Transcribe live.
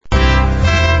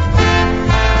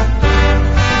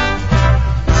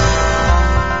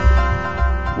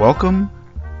Welcome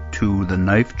to the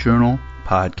Knife Journal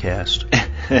podcast.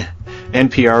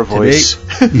 NPR voice.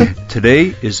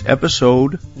 Today is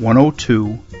episode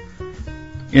 102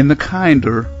 in the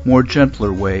kinder, more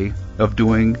gentler way of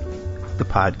doing the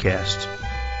podcast.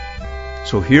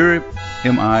 So here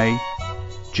am I,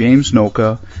 James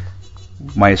Noka,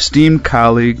 my esteemed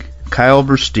colleague, Kyle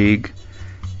Versteeg,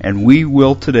 and we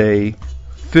will today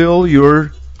fill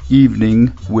your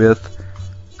evening with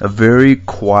a very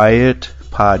quiet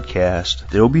podcast.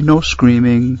 There'll be no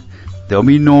screaming. There'll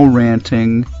be no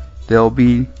ranting. There'll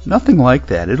be nothing like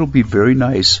that. It'll be very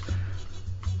nice.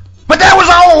 But that was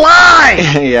all a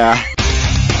lie! Yeah.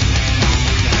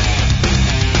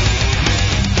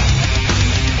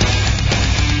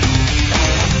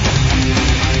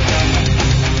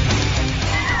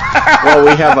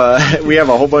 Well, we have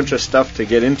a whole bunch of stuff to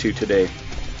get into today.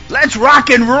 Let's rock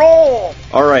and roll!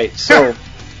 All right, so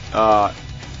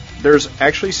there's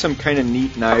actually some kind of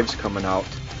neat knives coming out,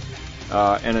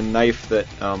 and a knife that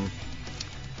I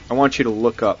want you to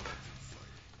look up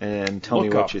and tell me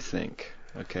what you think.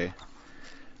 Okay.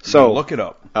 So look it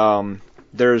up.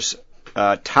 There's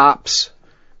Tops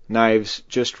Knives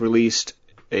just released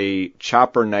a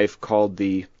chopper knife called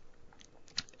the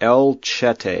El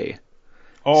Chete.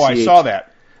 Oh, I saw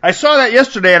that. I saw that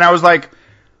yesterday, and I was like,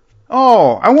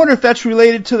 oh, I wonder if that's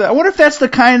related to the. I wonder if that's the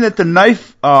kind that the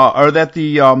knife, or that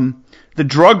the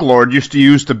drug lord used to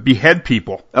use to behead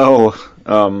people. Oh,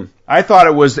 I thought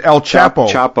it was El Chapo.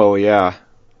 Chapo, yeah.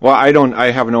 Well,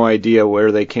 I have no idea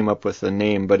where they came up with the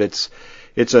name, but it's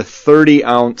a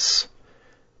 30-ounce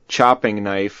chopping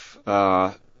knife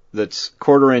that's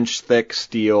quarter-inch thick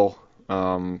steel.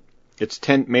 It's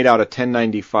made out of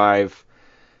 1095,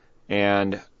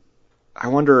 and I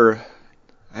wonder.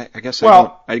 I guess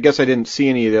I didn't see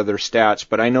any of the other stats,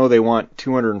 but I know they want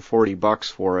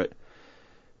 $240 for it.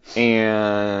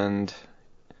 And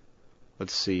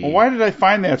let's see. Well, why did I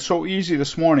find that so easy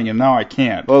this morning and now I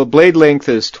can't? Well, the blade length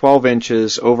is 12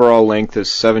 inches. Overall length is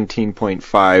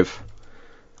 17.5.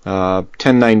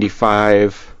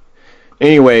 1095.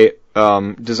 Anyway,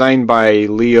 designed by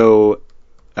Leo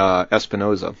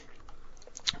Espinoza.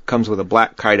 Comes with a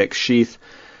black Kydex sheath.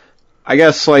 I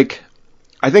guess,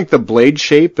 I think the blade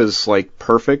shape is,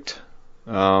 perfect.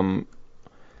 Because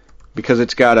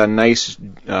it's got a nice,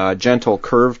 gentle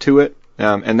curve to it.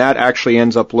 And that actually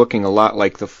ends up looking a lot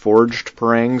like the forged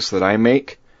parangs that I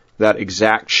make. That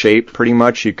exact shape, pretty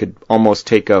much. You could almost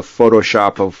take a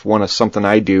Photoshop of something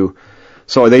I do.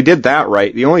 So they did that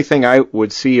right. The only thing I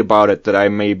would see about it that I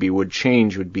maybe would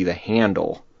change would be the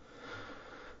handle.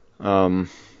 Because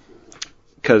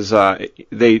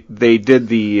they did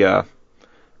the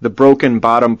broken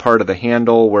bottom part of the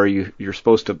handle where you're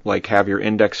supposed to have your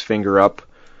index finger up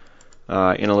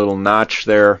in a little notch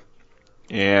there,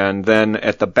 and then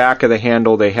at the back of the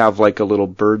handle they have a little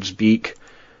bird's beak,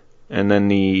 and then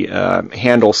the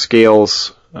handle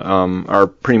scales are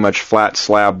pretty much flat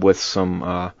slab with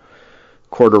some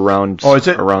quarter rounds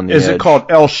around the edge. Is it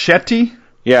called El Chete?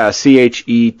 Yeah,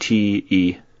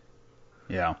 Chete.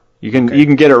 Yeah. You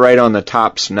can get it right on the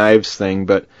Tops Knives thing,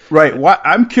 but right.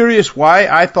 I'm curious why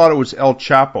I thought it was El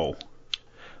Chapo.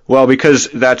 Well, because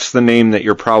that's the name that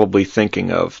you're probably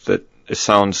thinking of. That it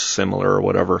sounds similar or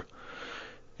whatever.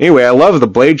 Anyway, I love the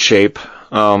blade shape.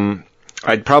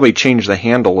 I'd probably change the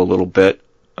handle a little bit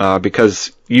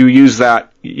because you use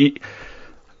that.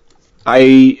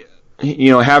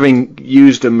 Having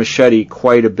used a machete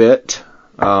quite a bit.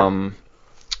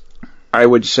 I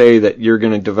would say that you're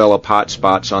going to develop hot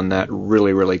spots on that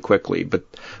really, really quickly. But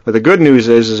the good news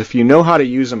is if you know how to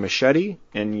use a machete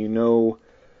and you know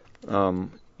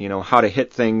how to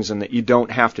hit things, and that you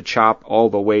don't have to chop all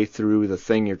the way through the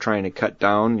thing you're trying to cut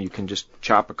down. You can just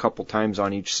chop a couple times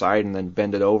on each side and then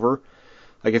bend it over.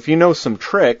 If you know some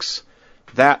tricks,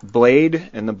 that blade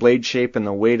and the blade shape and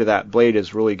the weight of that blade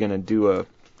is really going to do a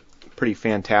pretty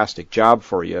fantastic job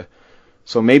for you.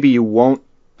 So maybe you won't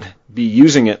be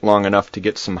using it long enough to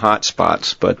get some hot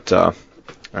spots, but I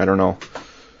don't know.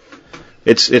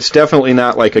 It's definitely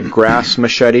not like a grass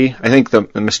machete. I think the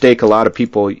mistake a lot of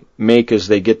people make is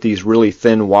they get these really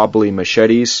thin, wobbly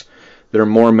machetes that are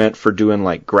more meant for doing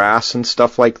grass and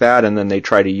stuff like that, and then they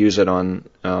try to use it on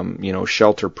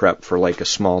shelter prep for a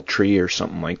small tree or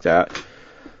something like that.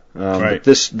 Right. But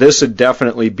this would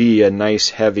definitely be a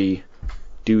nice heavy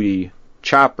duty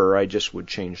chopper. I just would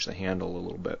change the handle a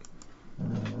little bit.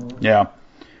 Yeah.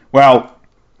 Well,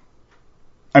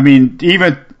 I mean,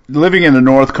 even living in the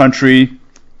North Country,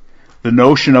 the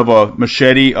notion of a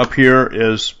machete up here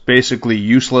is basically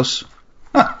useless.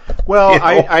 Well,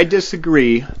 I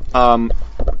disagree.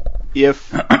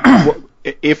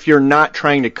 If you're not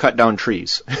trying to cut down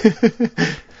trees.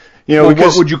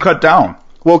 What would you cut down?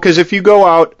 Well, because if you go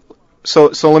out, so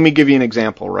let me give you an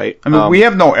example, right? I mean, we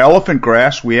have no elephant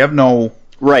grass. We have no.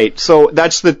 Right. So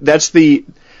that's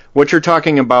what you're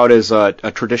talking about is a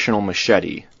traditional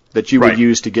machete that you would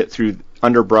use to get through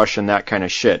underbrush and that kind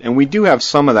of shit. And we do have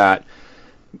some of that,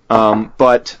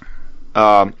 but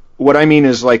what I mean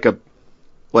is like a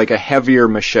heavier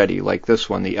machete, like this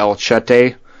one, the El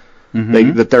Chete.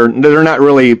 Mm-hmm. They're not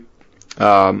really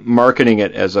marketing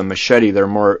it as a machete.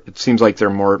 It seems like they're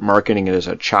more marketing it as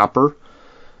a chopper.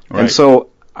 Right. And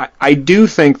so I do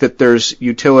think that there's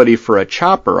utility for a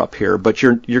chopper up here, but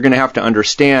you're going to have to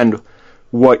understand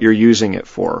what you're using it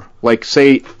for. Like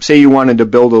say you wanted to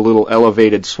build a little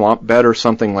elevated swamp bed or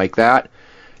something like that.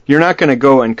 You're not going to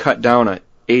go and cut down a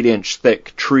 8-inch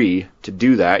thick tree to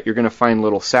do that. You're going to find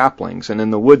little saplings, and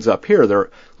in the woods up here, there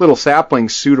little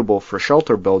saplings suitable for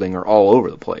shelter building are all over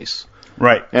the place.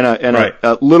 Right. And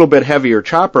a little bit heavier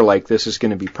chopper like this is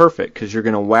going to be perfect because you're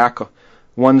going to whack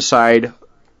one side,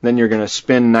 then you're going to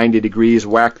spin 90 degrees,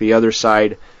 whack the other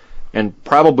side, and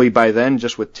probably by then,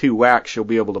 just with 2 whacks, you'll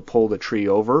be able to pull the tree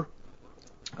over.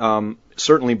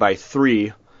 Certainly by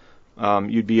 3,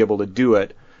 you'd be able to do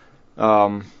it.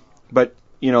 But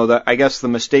I guess the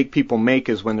mistake people make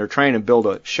is when they're trying to build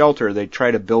a shelter, they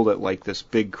try to build it like this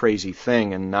big crazy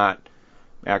thing and not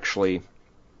actually,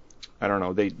 I don't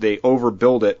know, they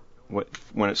overbuild it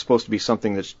when it's supposed to be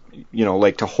something that's,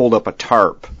 like to hold up a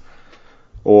tarp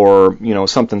or,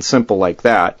 something simple like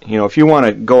that. If you want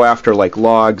to go after like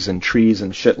logs and trees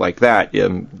and shit like that,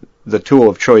 the tool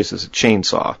of choice is a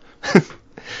chainsaw.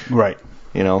 Right.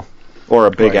 Or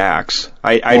a big axe.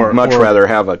 I'd much rather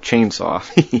have a chainsaw.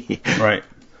 Right.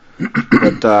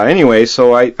 But anyway,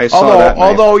 so I saw that.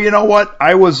 Although, you know what?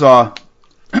 I was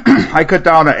I cut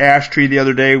down an ash tree the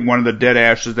other day, one of the dead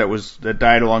ashes that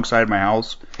died alongside my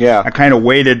house. Yeah. I kind of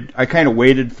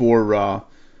waited for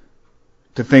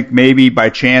to think maybe by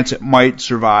chance it might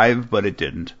survive, but it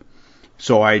didn't.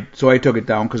 So I took it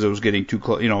down because it was getting too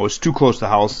close. It was too close to the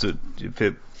house that if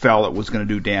it fell, it was going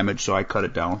to do damage. So I cut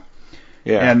it down.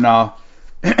 Yeah. And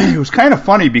it was kind of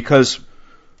funny because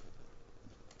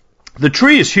the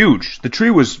tree is huge. The tree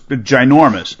was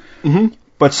ginormous. Mm-hmm.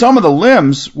 But some of the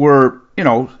limbs were,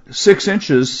 6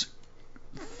 inches,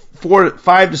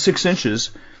 5 to 6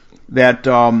 inches, that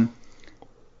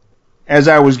as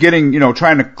I was getting,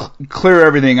 trying to clear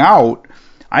everything out,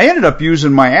 I ended up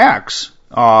using my axe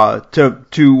to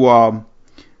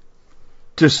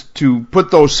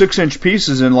put those 6-inch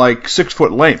pieces in like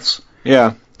 6-foot lengths.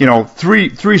 Yeah.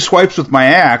 Three swipes with my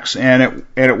axe, and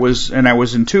I was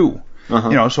in 2.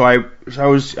 Uh-huh. So I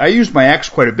used my axe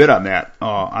quite a bit on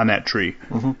that tree,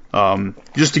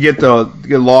 just to get the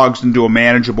logs into a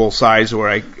manageable size where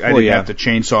I didn't have to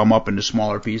chainsaw them up into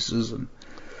smaller pieces. And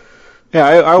yeah,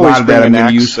 I always bring an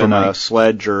axe and a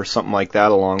sledge or something like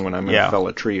that along when I'm going to fell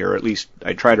a tree, or at least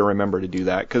I try to remember to do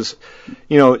that because,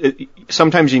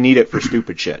 sometimes you need it for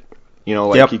stupid shit.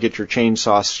 You get your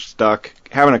chainsaw stuck.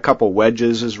 Having a couple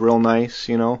wedges is real nice.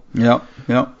 Yep.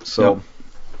 So. Yep.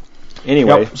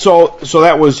 Anyway, yep. So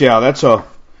that was that's a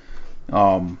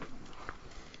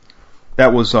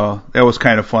that was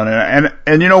kind of fun,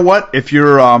 and you know what, if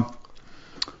you're a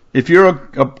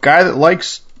guy that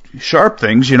likes sharp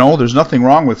things, there's nothing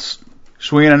wrong with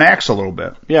swinging an axe a little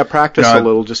bit. Yeah, practice a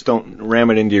little, just don't ram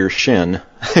it into your shin.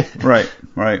 Right.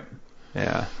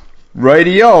 Yeah.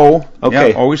 Rightio. Okay.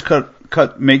 Yeah, always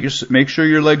make sure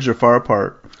your legs are far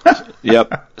apart.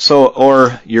 Yep.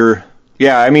 So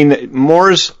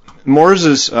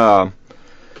Moore's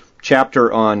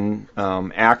chapter on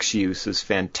axe use is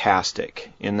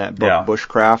fantastic in that book,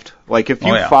 Bushcraft. Like, if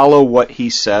you follow what he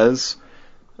says,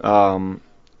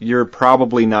 you're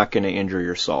probably not going to injure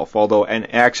yourself. Although an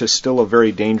axe is still a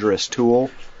very dangerous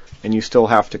tool, and you still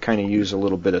have to kind of use a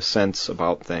little bit of sense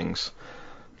about things.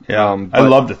 Yeah, I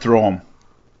love to throw them.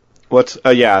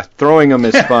 Throwing them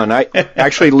is fun. I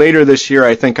actually later this year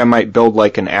I think I might build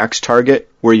like an axe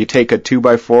target where you take a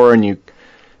 2x4 and you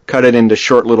cut it into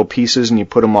short little pieces and you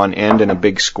put them on end in a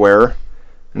big square,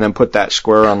 and then put that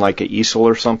square on like an easel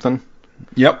or something.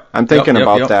 Yep. I'm thinking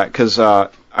about that because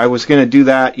I was going to do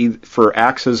that for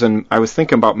axes, and I was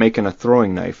thinking about making a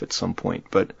throwing knife at some point,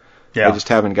 but I just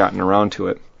haven't gotten around to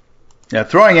it. Yeah,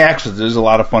 throwing axes is a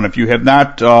lot of fun. If you have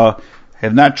not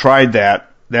tried that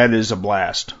is a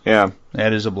blast. Yeah,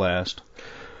 that is a blast.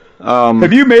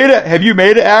 Have you made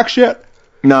an axe yet?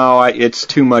 No, it's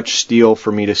too much steel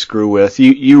for me to screw with.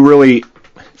 You really,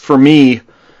 for me,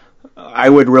 I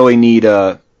would really need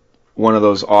one of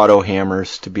those auto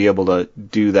hammers to be able to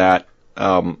do that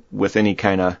with any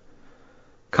kind of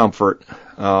comfort.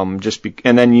 And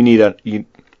then you need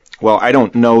well, I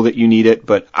don't know that you need it,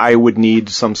 but I would need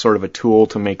some sort of a tool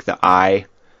to make the eye.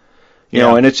 You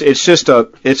know, and it's just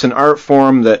it's an art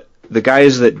form that the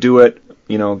guys that do it,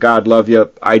 you know, God love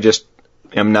you. I just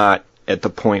am not at the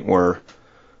point where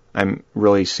I'm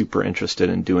really super interested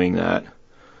in doing that.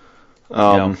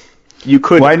 You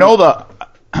could. Well, I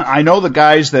know the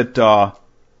guys that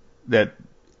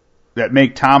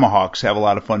make tomahawks have a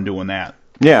lot of fun doing that.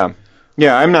 Yeah.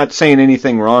 I'm not saying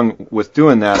anything wrong with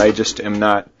doing that. I just am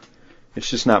not. It's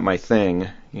just not my thing,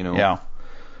 you know. Yeah.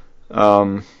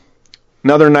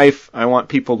 Another knife I want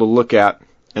people to look at,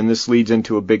 and this leads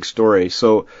into a big story.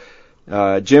 So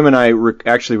Jim and I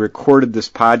actually recorded this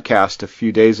podcast a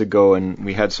few days ago, and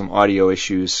we had some audio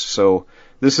issues. So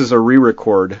this is a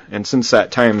re-record, and since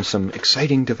that time, some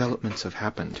exciting developments have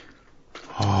happened.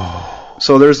 Oh.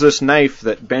 So there's this knife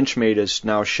that Benchmade is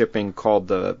now shipping called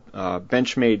the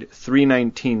Benchmade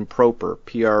 319 Proper,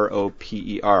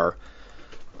 P-R-O-P-E-R.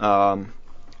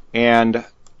 And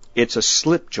it's a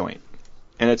slip joint.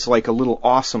 And it's like a little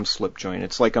awesome slip joint.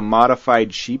 It's like a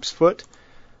modified sheep's foot,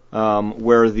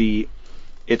 where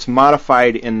it's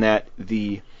modified in that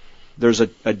there's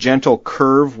a gentle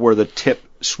curve where the tip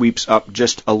sweeps up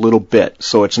just a little bit,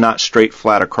 so it's not straight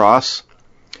flat across.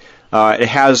 It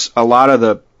has a lot of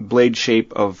the blade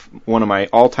shape of one of my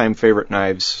all-time favorite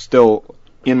knives, still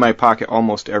in my pocket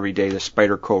almost every day, the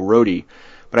Spyderco Rhodey.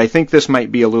 But I think this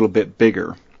might be a little bit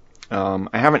bigger.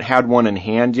 I haven't had one in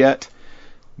hand yet,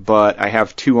 but I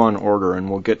have two on order, and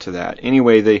we'll get to that.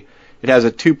 Anyway, it has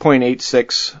a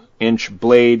 2.86-inch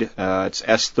blade. It's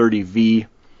S30V,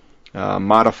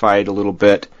 modified a little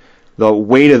bit. The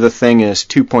weight of the thing is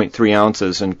 2.3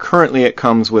 ounces, and currently it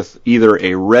comes with either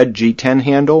a red G10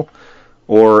 handle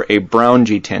or a brown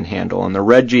G10 handle, and the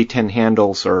red G10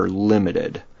 handles are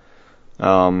limited.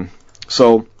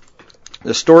 So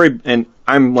the story, and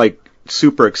I'm like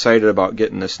super excited about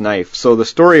getting this knife. So the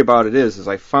story about it is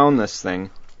I found this thing,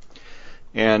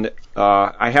 and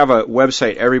I have a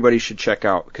website everybody should check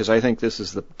out because I think this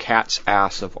is the cat's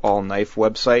ass of all knife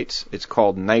websites. It's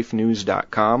called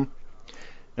knifenews.com.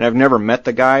 And I've never met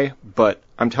the guy, but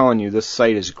I'm telling you, this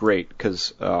site is great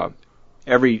because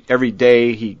every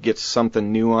day he gets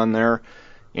something new on there,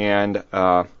 and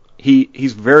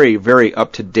he's very, very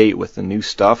up to date with the new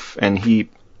stuff, and he,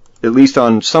 at least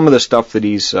on some of the stuff that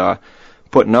he's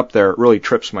putting up there, it really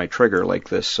trips my trigger, like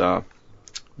this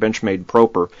Benchmade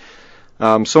Proper.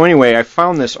 So anyway, I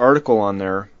found this article on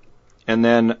there, and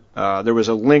then there was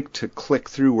a link to click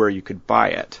through where you could buy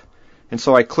it, and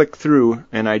so I clicked through,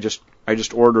 and I just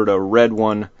ordered a red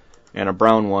one and a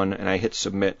brown one, and I hit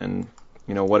submit, and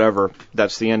whatever,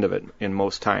 that's the end of it in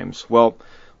most times. Well,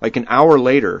 like an hour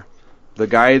later, the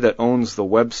guy that owns the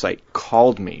website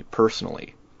called me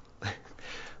personally.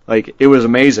 Like, it was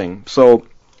amazing. So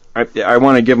I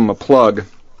want to give him a plug.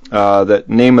 The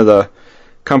name of the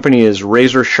company is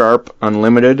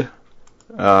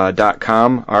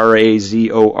RazorSharpUnlimited.com,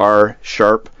 R-A-Z-O-R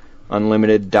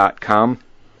sharpunlimited.com.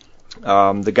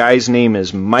 The guy's name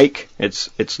is Mike.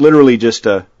 It's literally just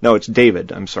it's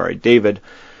David. I'm sorry, David.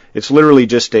 It's literally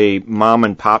just a mom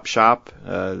and pop shop.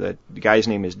 The guy's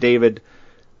name is David.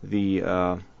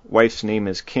 The wife's name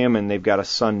is Kim, and they've got a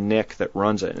son, Nick, that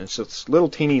runs it. And it's this little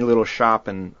teeny little shop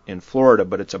in Florida,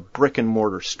 but it's a brick and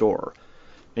mortar store.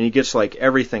 And he gets like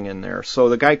everything in there. So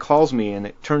the guy calls me, and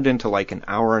it turned into like an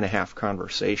hour and a half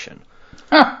conversation.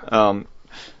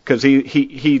 Because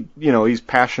he's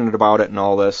passionate about it and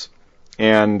all this.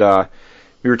 And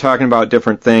we were talking about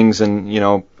different things,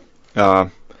 and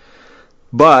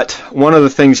but one of the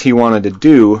things he wanted to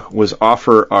do was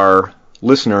offer our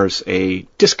listeners a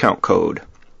discount code.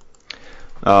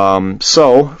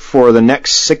 So for the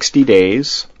next 60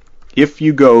 days, if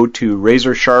you go to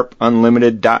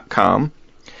RazorSharpUnlimited.com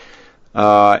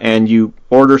and you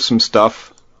order some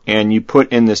stuff and you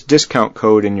put in this discount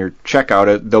code in your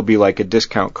checkout, there'll be like a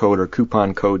discount code or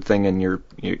coupon code thing in your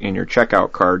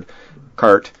checkout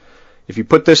cart. If you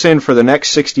put this in for the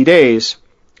next 60 days,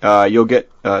 you'll get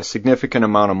a significant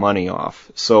amount of money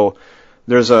off. So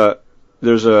there's a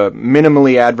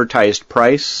minimally advertised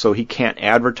price, so he can't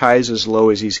advertise as low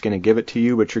as he's going to give it to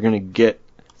you, but you're going to get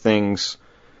things,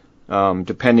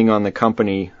 depending on the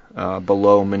company,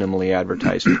 below minimally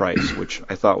advertised price, which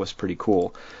I thought was pretty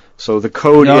cool. So the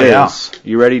code is,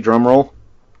 you ready, drum roll?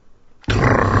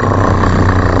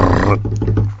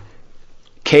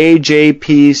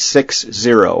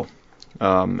 KJP60.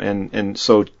 And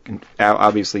so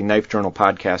obviously Knife Journal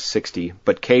Podcast 60,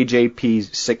 but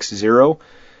KJP60,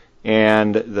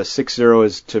 and the 60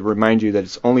 is to remind you that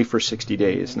it's only for 60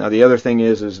 days. Now the other thing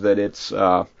is that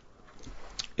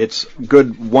it's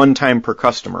good one time per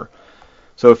customer.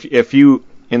 So if you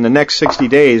in the next 60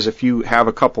 days, if you have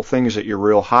a couple things that you're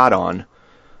real hot on,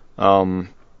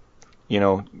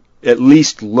 at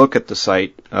least look at the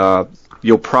site.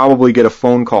 You'll probably get a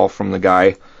phone call from the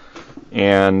guy.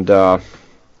 And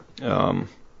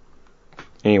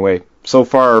anyway, so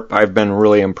far I've been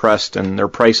really impressed, and their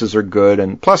prices are good.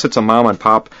 And plus, it's a mom and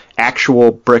pop,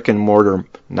 actual brick and mortar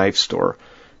knife store,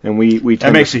 and we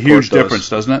that makes a huge difference,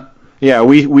 doesn't it? Yeah,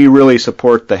 we really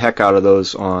support the heck out of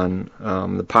those on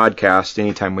the podcast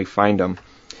anytime we find them.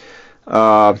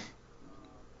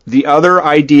 The other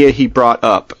idea he brought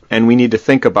up, and we need to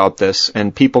think about this,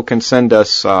 and people can send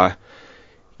us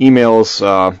emails,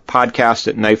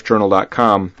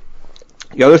 podcast@knifejournal.com.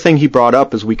 The other thing he brought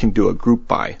up is we can do a group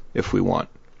buy if we want.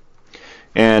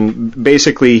 And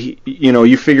basically,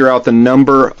 you figure out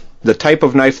the type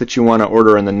of knife that you want to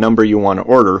order and the number you want to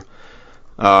order,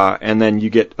 and then you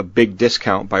get a big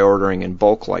discount by ordering in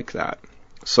bulk like that.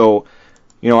 So,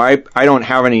 I don't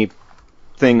have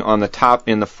anything on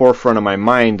in the forefront of my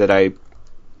mind that I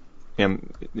am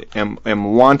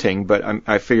wanting, but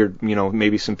I figured,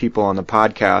 maybe some people on the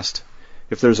podcast,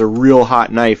 if there's a real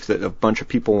hot knife that a bunch of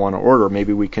people want to order,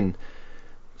 maybe we can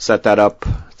set that up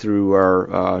through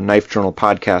our Knife Journal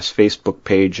podcast Facebook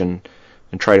page and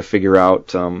try to figure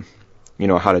out, how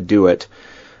to do it.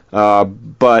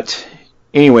 But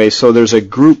anyway, so there's a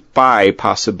group buy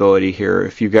possibility here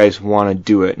if you guys want to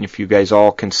do it, and if you guys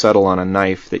all can settle on a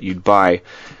knife that you'd buy.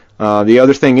 The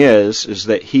other thing is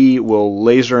that he will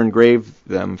laser engrave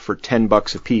them for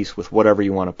 $10 a piece with whatever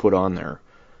you want to put on there.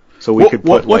 So we could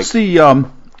put what was the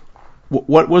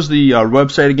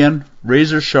website again?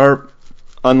 Razor Sharp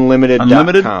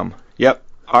Unlimited.com. Yep.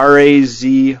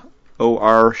 RAZOR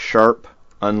Sharp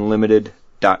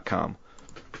Unlimited.com.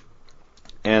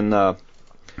 And I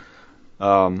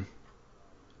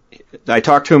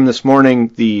talked to him this morning.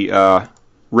 The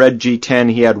Red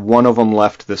G10, he had one of them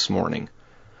left this morning.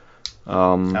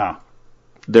 They're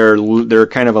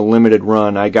kind of a limited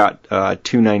run. I got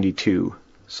 292.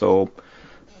 So,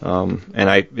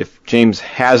 if James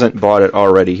hasn't bought it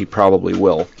already, he probably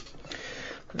will.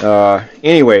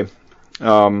 Anyway,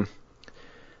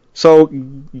 so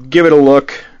give it a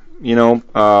look.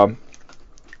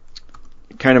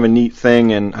 Kind of a neat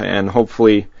thing, and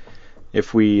hopefully,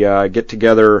 if we get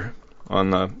together on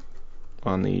the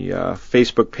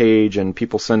Facebook page and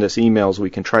people send us emails, we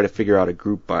can try to figure out a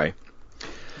group buy.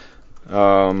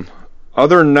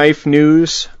 Other knife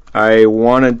news, I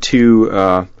wanted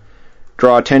to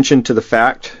draw attention to the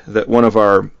fact that one of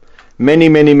our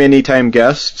many time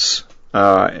guests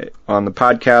on the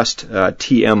podcast,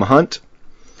 T.M. Hunt,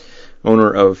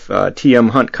 owner of TM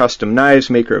Hunt Custom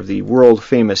Knives, maker of the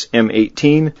world-famous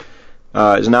M18,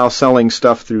 is now selling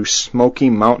stuff through Smoky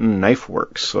Mountain Knife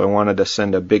Works. So I wanted to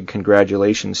send a big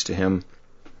congratulations to him.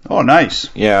 Oh, nice.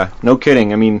 Yeah, no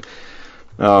kidding. I mean,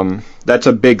 that's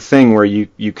a big thing where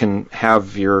you can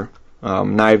have your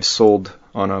knives sold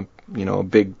on a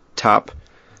big top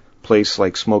place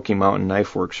like Smoky Mountain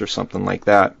Knife Works or something like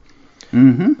that.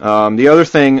 Mm-hmm. The other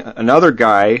thing, another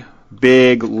guy,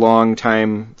 big,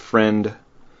 long-time friend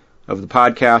of the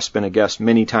podcast, been a guest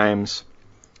many times,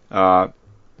 Corey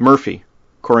Murphy.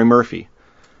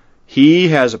 He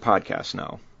has a podcast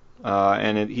now,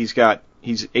 and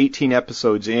he's 18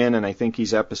 episodes in, and I think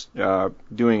he's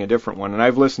doing a different one. And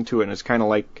I've listened to it, and it's kind of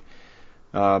like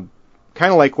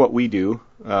what we do,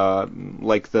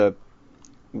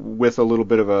 with a little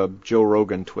bit of a Joe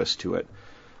Rogan twist to it.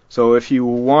 So if you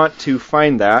want to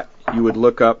find that, you would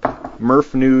look up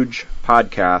Murph Nuge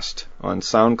Podcast on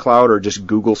SoundCloud, or just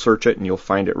Google search it and you'll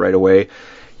find it right away.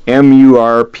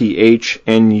 MURPHNUGE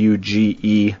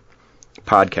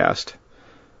Podcast.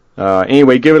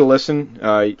 Anyway, give it a listen.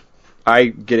 I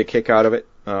get a kick out of it.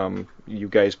 You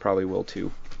guys probably will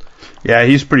too. Yeah,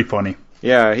 he's pretty funny.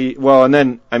 Yeah, it's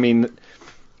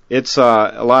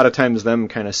a lot of times them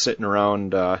kind of sitting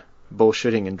around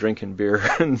bullshitting and drinking beer.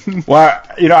 Well,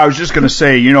 I was just going to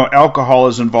say, alcohol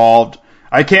is involved.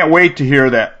 I can't wait to hear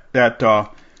that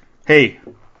hey,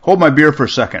 hold my beer for a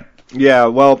second. Yeah,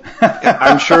 well,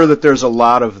 I'm sure that there's a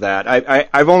lot of that.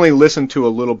 I've only listened to a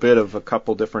little bit of a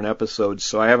couple different episodes,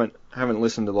 so I haven't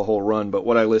listened to the whole run, but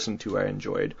what I listened to I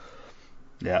enjoyed.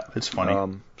 Yeah, it's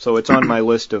funny. So it's on my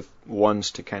list of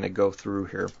ones to kind of go through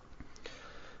here.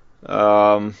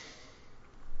 That's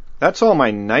all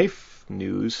my knife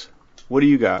news. What do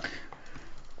you got?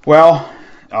 Well,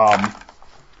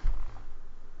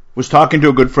 was talking to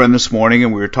a good friend this morning,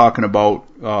 and we were talking about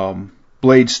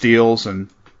blade steels and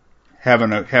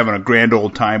having a grand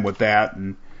old time with that.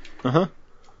 And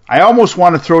I almost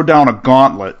want to throw down a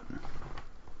gauntlet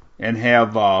and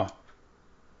have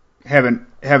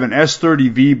have an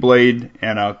S30V blade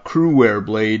and a Crewwear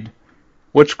blade.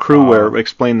 What's Crewwear?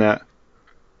 Explain that.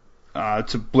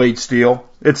 It's a blade steel.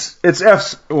 It's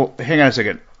well, hang on a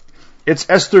second. It's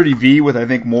S30V with, I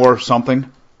think, more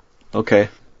something. Okay.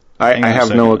 I have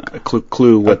no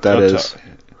clue what that is.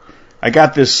 I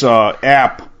got this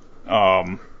app.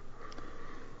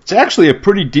 It's actually a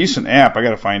pretty decent app. I got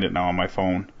to find it now on my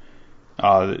phone.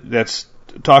 That's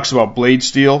talks about blade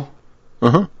steel.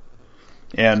 Uh-huh.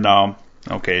 And,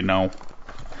 okay, now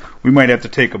we might have to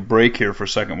take a break here for a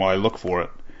second while I look for it.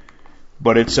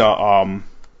 But it's an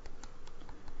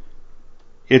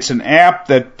app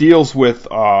that deals with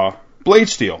blade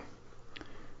steel.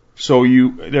 So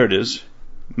there it is,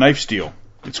 knife steel.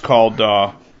 It's called,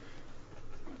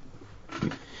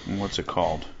 what's it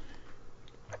called?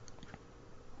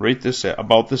 Rate this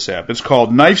about this app. It's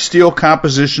called Knife Steel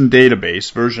Composition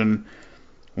Database, version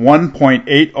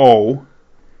 1.80,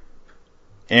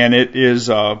 and it is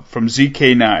from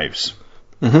ZK Knives.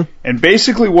 Mm-hmm. And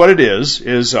basically, what it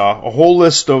is a whole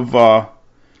list of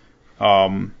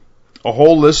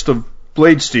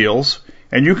blade steels,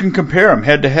 and you can compare them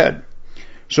head to head.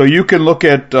 So you can look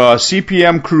at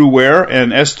CPM Crewwear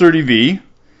and S30V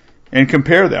and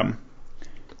compare them.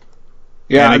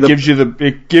 Yeah, and it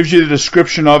gives you the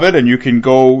description of it, and you can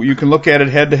look at it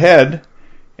head to head,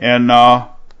 and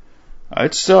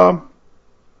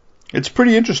it's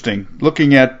pretty interesting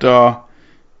looking at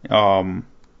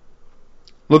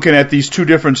these two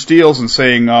different steels and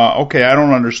saying, okay, I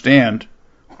don't understand.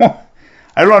 I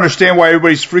don't understand why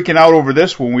everybody's freaking out over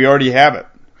this when we already have it.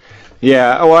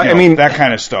 Yeah, well, I mean, that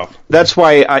kind of stuff. That's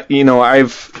why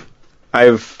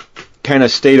I've kind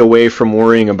of stayed away from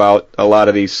worrying about a lot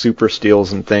of these super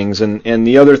steels and things. And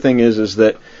the other thing is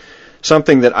that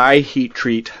something that I heat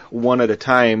treat one at a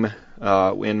time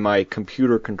in my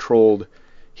computer controlled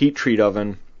heat treat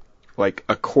oven, like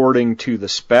according to the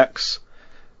specs,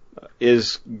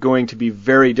 is going to be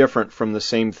very different from the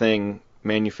same thing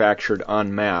manufactured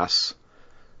en masse.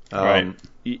 Right.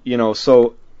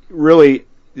 So really,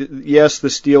 yes, the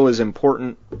steel is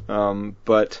important,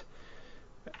 but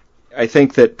I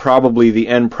think that probably the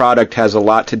end product has a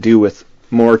lot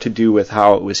more to do with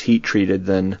how it was heat treated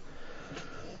than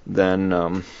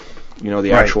the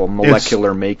actual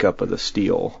molecular makeup of the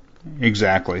steel.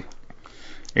 Exactly.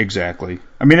 I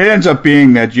mean, it ends up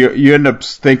being that you end up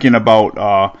thinking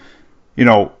about,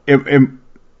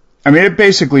 it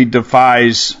basically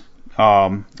defies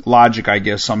logic, I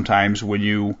guess, sometimes when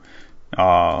you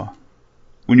have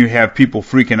people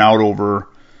freaking out over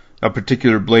a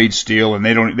particular blade steel and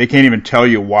they can't even tell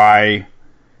you why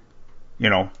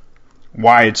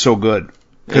it's so good.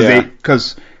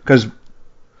 Because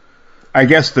I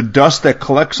guess the dust that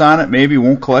collects on it maybe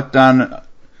won't collect on.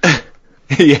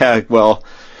 Yeah, well,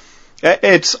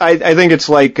 I think it's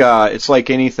like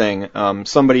anything.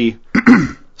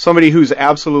 Somebody who's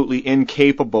absolutely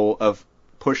incapable of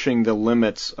pushing the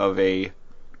limits of a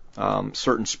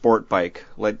certain sport bike,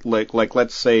 like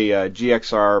let's say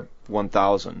GXR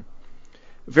 1000.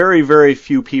 Very, very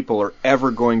few people are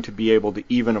ever going to be able to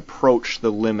even approach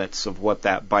the limits of what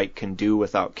that bike can do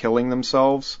without killing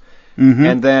themselves. Mm-hmm.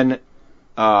 And then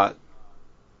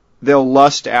they'll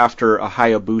lust after a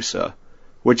Hayabusa,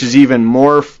 which is even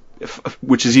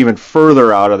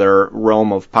further out of their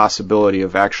realm of possibility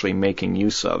of actually making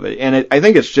use of it. And I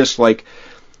think it's just like,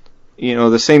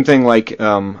 the same thing like,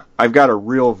 I've got a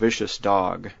real vicious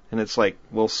dog, and it's like,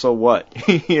 well, so what?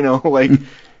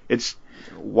 It's,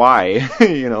 why?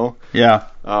 Yeah.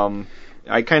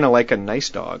 I kind of like a nice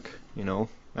dog,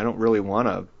 I don't really want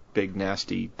a big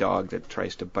nasty dog that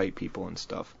tries to bite people and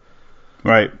stuff.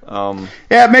 Right.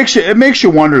 Yeah, it makes you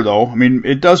wonder though. I mean,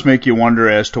 it does make you wonder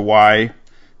as to why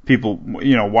people,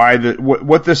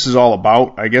 what this is all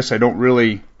about. I guess I don't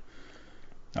really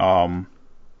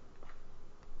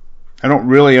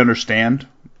understand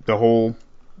the whole.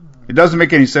 It doesn't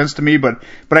make any sense to me, but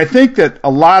I think that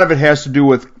a lot of it has to do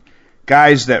with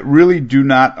guys that really do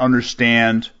not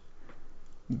understand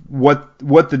what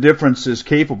the difference is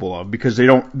capable of, because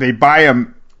they buy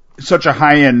such a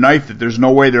high-end knife that there's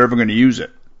no way they're ever going to use it.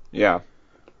 Yeah.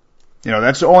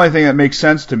 That's the only thing that makes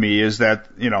sense to me is that,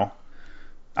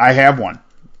 I have one,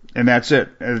 and that's it.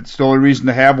 And it's the only reason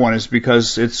to have one is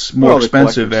because it's more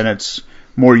expensive and it's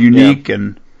more unique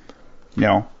and,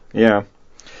 Yeah.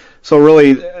 So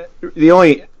really,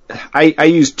 I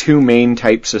use two main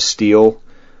types of steel.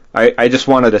 I just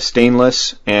wanted a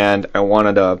stainless and I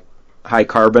wanted a high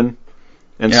carbon.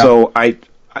 And so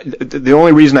the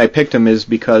only reason I picked them is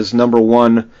because, number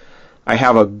one, I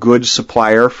have a good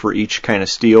supplier for each kind of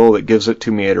steel that gives it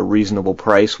to me at a reasonable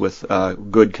price with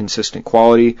good, consistent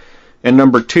quality. And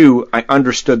number two, I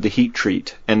understood the heat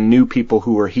treat and knew people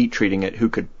who were heat treating it who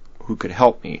could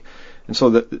help me. And so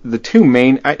the two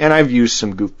main, and I've used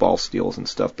some goofball steels and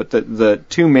stuff, but the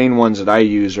two main ones that I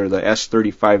use are the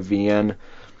S35VN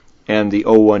and the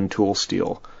O1 tool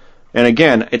steel. And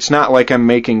again, it's not like I'm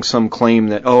making some claim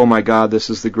that, oh my God, this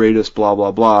is the greatest, blah,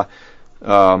 blah, blah.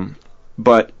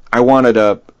 But I wanted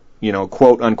a,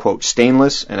 quote unquote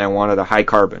stainless, and I wanted a high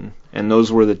carbon. And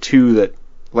those were the two that,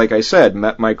 like I said,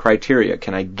 met my criteria.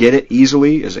 Can I get it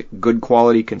easily? Is it good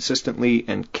quality consistently?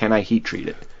 And can I heat treat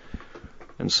it?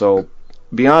 And so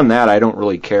beyond that, I don't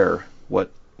really care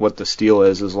what the steel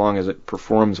is as long as it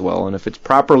performs well. And if it's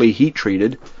properly heat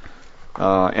treated,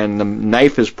 and the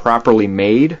knife is properly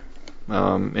made,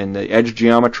 and the edge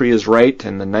geometry is right,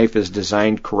 and the knife is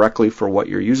designed correctly for what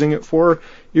you're using it for,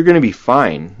 you're going to be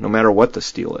fine no matter what the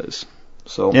steel is.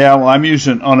 So yeah, well, I'm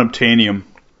using unobtainium.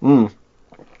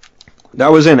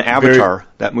 That was in Avatar,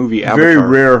 that movie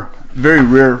Avatar. Very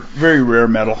rare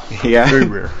metal. Yeah, very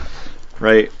rare.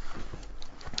 Right.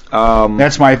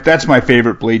 That's my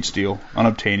favorite blade steel,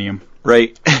 unobtainium.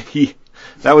 Right.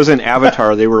 That was in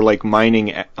Avatar. They were like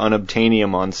mining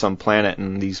unobtainium on some planet,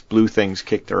 and these blue things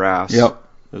kicked their ass. Yep.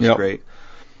 It was great.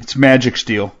 It's magic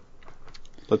steel.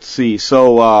 Let's see.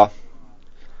 So,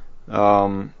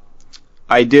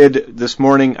 I did this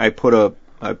morning. I put a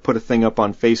thing up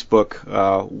on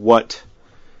Facebook. What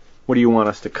do you want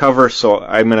us to cover? So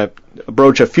I'm going to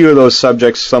broach a few of those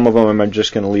subjects. Some of them I'm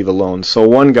just going to leave alone. So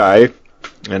one guy,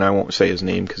 and I won't say his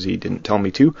name because he didn't tell me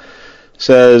to,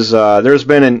 says there's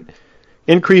been an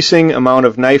increasing amount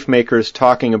of knife makers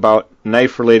talking about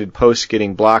knife-related posts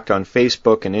getting blocked on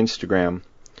Facebook and Instagram.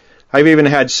 I've even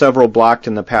had several blocked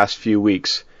in the past few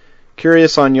weeks.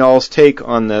 Curious on y'all's take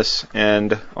on this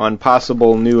and on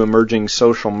possible new emerging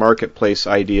social marketplace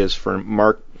ideas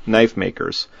for knife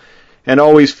makers. And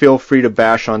always feel free to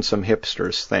bash on some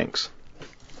hipsters. Thanks.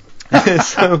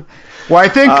 So, well, I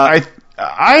think I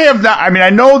have not. I mean, I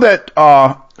know that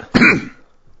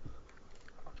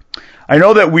I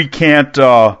know that we can't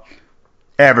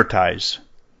advertise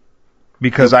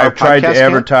because I've tried to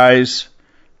advertise. Can't?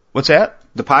 What's that?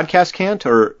 The podcast can't,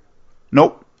 or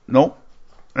nope. And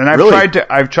I've tried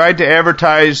to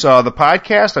advertise the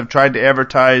podcast. I've tried to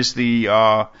advertise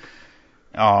the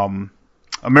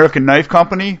American Knife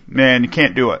Company. Man, you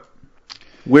can't do it.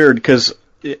 Weird, because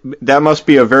that must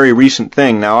be a very recent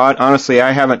thing. Now, honestly, I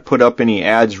haven't put up any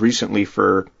ads recently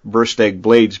for Versteg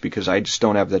blades because I just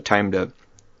don't have the time to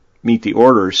meet the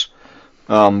orders.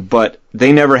 But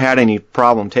they never had any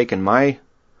problem taking my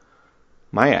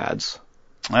ads.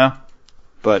 Yeah.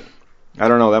 But I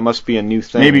don't know. That must be a new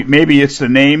thing. Maybe it's the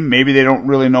name. Maybe they don't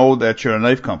really know that you're a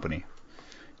knife company.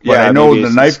 But yeah, I know the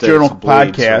Knife Journal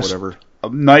podcast.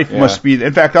 Knife must be.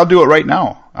 In fact, I'll do it right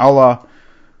now. I'll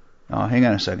hang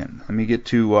on a second. Let me get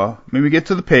to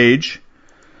the page.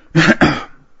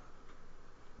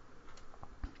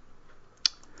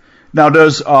 Now,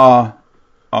 does for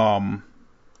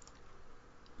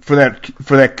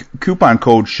that coupon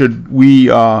code, should we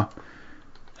Knife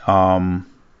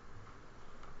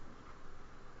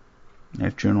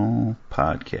Journal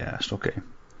podcast? Okay.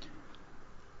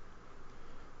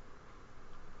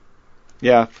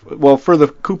 Yeah, well, for the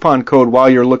coupon code, while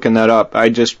you're looking that up, I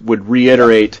just would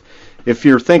reiterate, if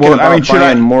you're thinking about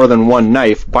buying more than one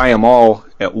knife, buy them all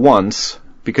at once,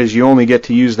 because you only get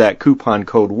to use that coupon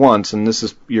code once, and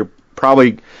you're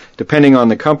probably, depending on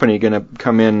the company, going to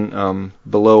come in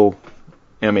below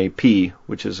MAP,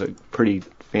 which is a pretty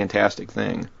fantastic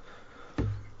thing.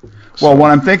 Well, what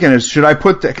I'm thinking is, can I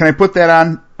put that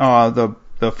on the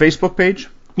Facebook page?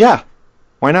 Yeah,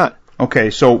 why not? Okay,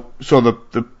 so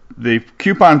the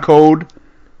coupon code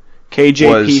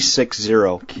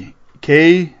KJP60.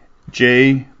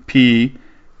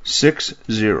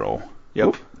 KJP60.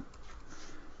 Yep.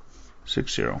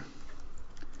 60.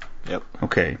 Yep.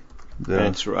 Okay. And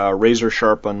it's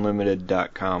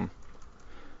RazorSharpUnlimited.com.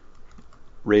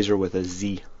 Razor with a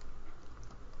Z.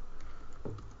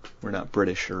 We're not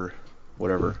British or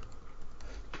whatever.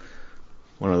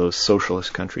 One of those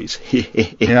socialist countries.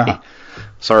 Yeah.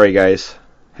 Sorry, guys.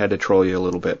 Had to troll you a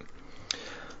little bit.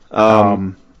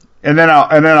 And then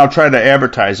I'll try to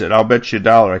advertise it. I'll bet you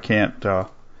 $1 I can't.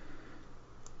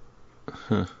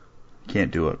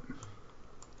 Can't do it.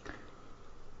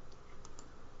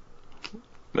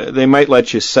 They might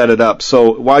let you set it up.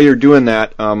 So while you're doing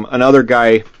that, another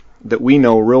guy that we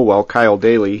know real well, Kyle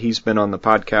Daly, he's been on the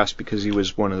podcast because he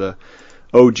was one of the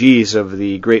OGs of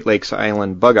the Great Lakes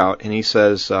Island bug out, and he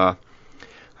says, I've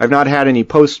not had any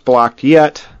posts blocked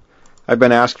yet. I've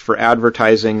been asked for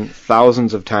advertising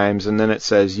thousands of times, and then it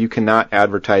says you cannot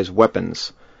advertise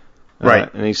weapons.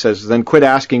 Right. And he says, then quit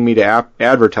asking me to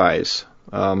advertise.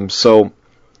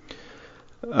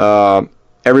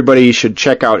 Everybody should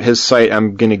check out his site.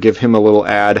 I'm going to give him a little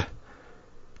ad.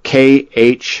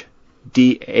 KHDAILY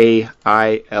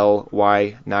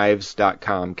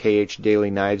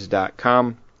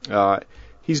khdailyKnives.com.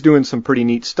 He's doing some pretty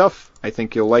neat stuff. I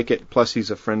think you'll like it. Plus, he's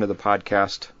a friend of the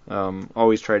podcast.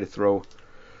 Always try to throw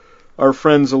our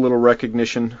friends a little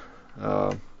recognition.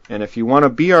 And if you want to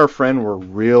be our friend, we're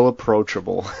real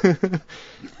approachable.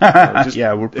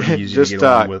 Yeah, we're pretty easy to get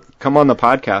along with. Come on the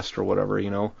podcast or whatever, you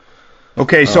know.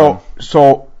 Okay, so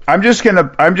I'm just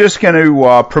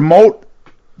gonna promote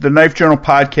the Knife Journal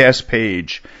podcast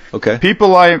page. Okay.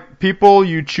 People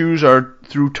you choose are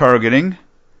through targeting.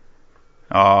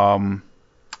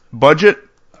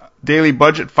 Daily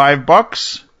budget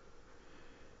 $5,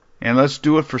 and let's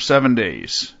do it for 7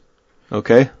 days.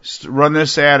 Okay. Run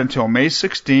this ad until May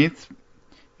 16th,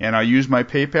 and I'll use my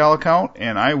PayPal account,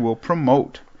 and I will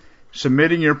promote.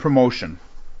 Submitting your promotion.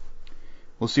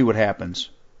 We'll see what happens.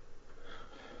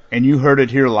 And you heard it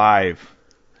here live.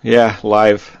 Yeah,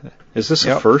 live. Is this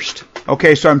a first?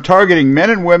 Okay, so I'm targeting men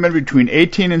and women between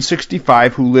 18 and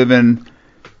 65 who live in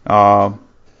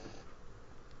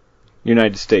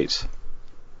United States.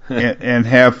 and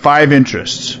have 5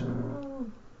 interests.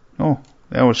 Oh,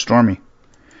 that was stormy.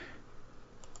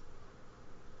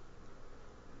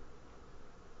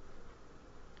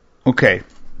 Okay,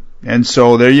 and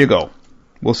so there you go.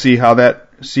 We'll see how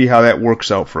that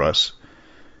works out for us.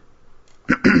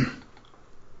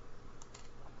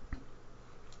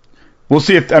 We'll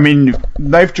see if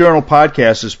Knife Journal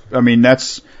podcast is.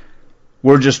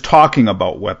 We're just talking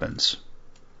about weapons.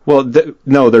 Well,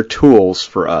 no, they're tools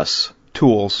for us.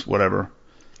 Tools, whatever.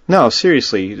 No,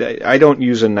 seriously, I don't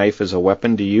use a knife as a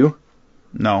weapon. Do you?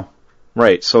 No.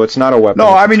 Right, so it's not a weapon.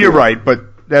 No, you're right,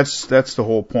 but that's the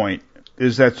whole point.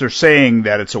 Is that they're saying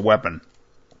that it's a weapon.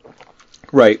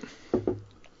 Right.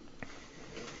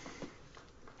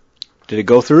 Did it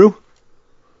go through?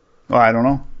 Well, I don't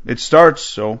know. It starts,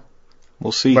 so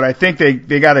we'll see. But I think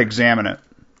they got to examine it.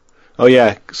 Oh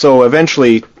yeah. So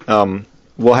eventually,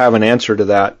 we'll have an answer to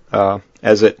that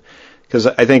because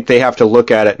I think they have to look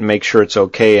at it and make sure it's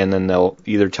okay, and then they'll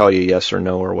either tell you yes or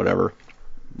no or whatever.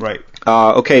 Right.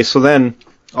 Okay. So then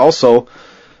also,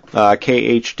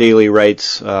 KH Daily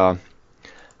writes.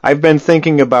 I've been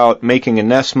thinking about making a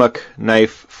Nessmuk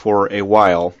knife for a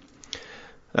while.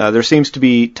 There seems to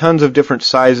be tons of different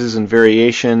sizes and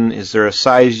variation. Is there a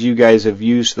size you guys have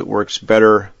used that works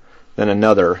better than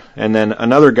another? And then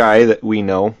another guy that we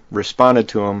know responded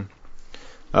to him,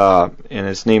 and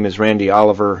his name is Randy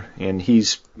Oliver, and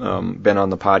he's been on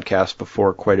the podcast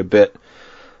before quite a bit.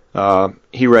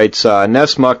 He writes,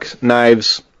 Nessmuk's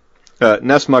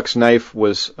knife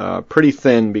was pretty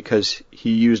thin because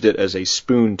he used it as a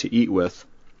spoon to eat with.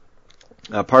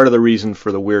 Part of the reason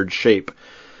for the weird shape.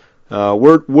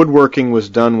 Woodworking was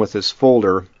done with this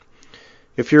folder.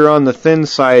 If you're on the thin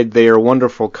side, they are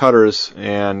wonderful cutters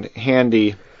and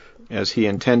handy as he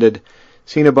intended.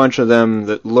 Seen a bunch of them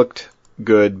that looked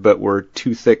good but were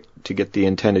too thick to get the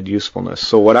intended usefulness.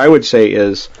 So what I would say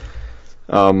is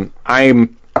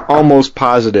I'm almost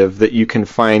positive that you can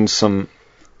find some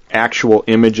actual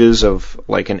images of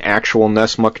like an actual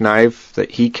Nessmuk knife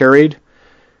that he carried,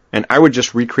 and I would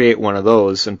just recreate one of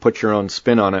those and put your own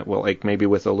spin on it, well, like maybe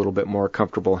with a little bit more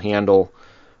comfortable handle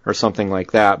or something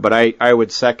like that. But I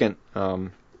would second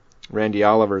Randy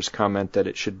Oliver's comment that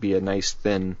it should be a nice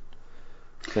thin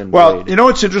well, blade. You know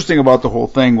what's interesting about the whole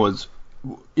thing was,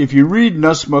 if you read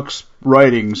Nessmuk's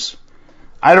writings,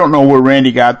 I don't know where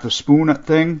Randy got the spoon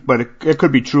thing, but it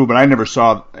could be true, but I never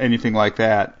saw anything like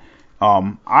that.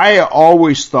 I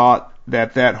always thought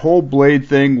that whole blade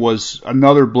thing was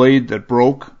another blade that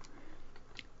broke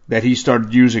that he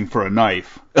started using for a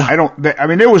knife.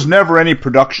 There was never any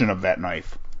production of that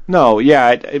knife. No,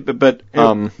 yeah, but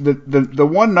the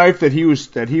one knife that he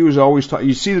was always taught.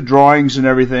 You see the drawings and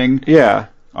everything. Yeah.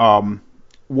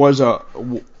 Was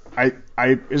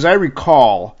as I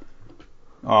recall,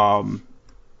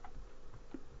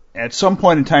 at some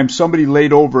point in time, somebody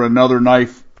laid over another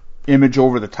knife image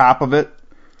over the top of it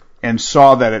and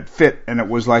saw that it fit, and it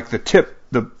was like the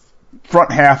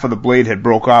front half of the blade had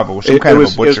broke off. It was some kind of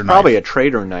a butcher knife. It was probably a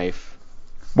trader knife.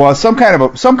 Well, some kind of a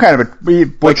butcher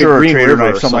like or a trader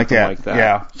knife, something like that.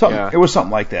 Yeah, it was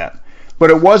something like that.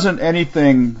 But it wasn't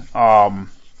anything.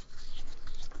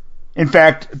 In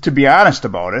fact, to be honest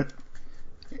about it,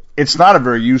 it's not a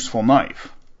very useful knife.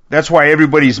 That's why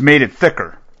everybody's made it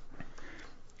thicker.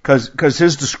 Because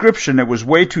his description, it was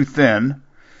way too thin.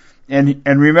 And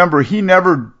remember, he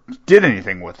never did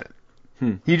anything with it.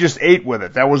 He just ate with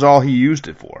it. That was all he used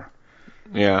it for.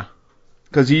 Yeah.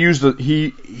 because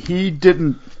he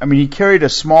didn't. I mean, he carried a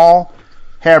small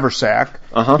haversack.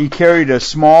 He carried a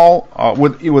small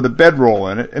with a bedroll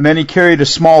in it, and then he carried a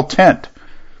small tent,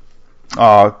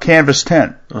 canvas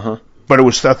tent. But it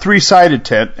was a 3-sided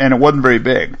tent, and it wasn't very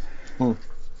big. And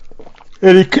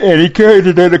he carried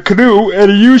it in a canoe, and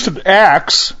he used an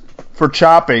axe for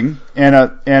chopping, and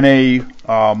a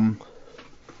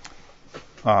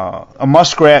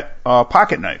muskrat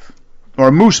pocket knife, or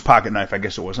a moose pocket knife, I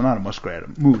guess it was, not a muskrat,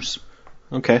 a moose.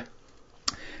 Okay.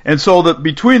 And so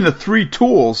between the 3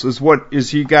 tools is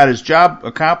he got his job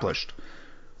accomplished.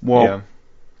 Well,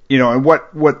 and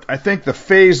what I think the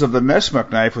phase of the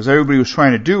Nessmuk knife was everybody was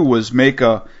trying to do was make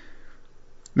a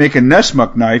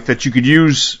Nessmuk knife that you could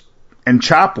use and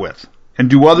chop with and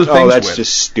do other things with. Oh, that's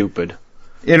just stupid.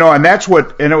 And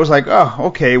it was like, oh,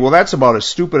 okay, well, that's about as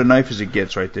stupid a knife as it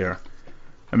gets right there.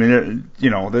 I mean,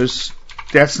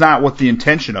 that's not what the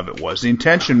intention of it was. The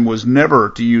intention was never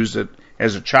to use it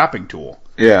as a chopping tool.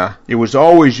 Yeah. It was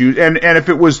always used, and if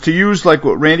it was to use, like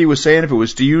what Randy was saying, if it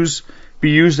was to be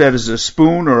used as a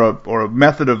spoon or a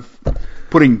method of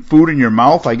putting food in your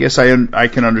mouth, I guess I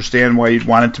can understand why you'd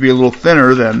want it to be a little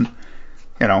thinner than,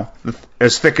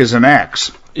 as thick as an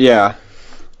axe. Yeah.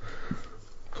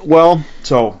 Well,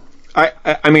 so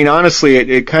I mean, honestly,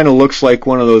 it kind of looks like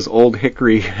one of those old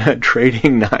hickory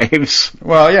trading knives.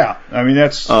 Well, yeah. I mean,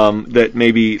 that's that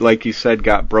maybe, like you said,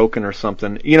 got broken or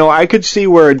something. I could see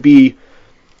where it'd be.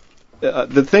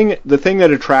 The thing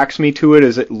that attracts me to it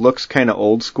is it looks kind of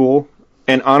old school,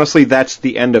 and honestly, that's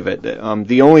the end of it.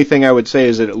 The only thing I would say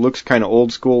is that it looks kind of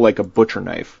old school, like a butcher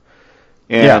knife.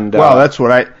 And, well, that's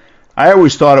what I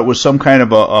always thought it was some kind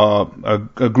of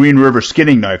a Green River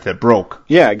skinning knife that broke.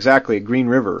 Yeah, exactly, a Green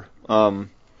River.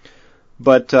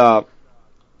 But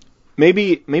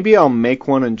maybe I'll make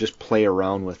one and just play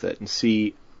around with it and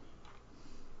see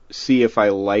if I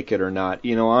like it or not.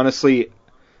 Honestly,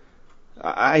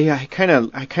 I kind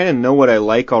of know what I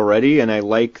like already, and I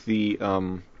like the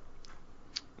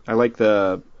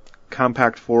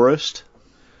Compact Forest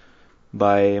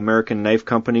by American Knife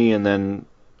Company, and then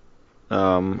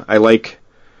I like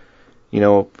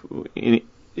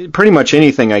pretty much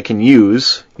anything I can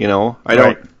use.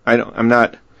 I'm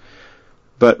not.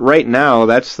 But right now,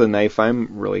 that's the knife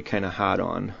I'm really kind of hot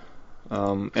on.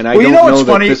 And I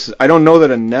don't know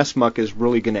that a Nessmuk is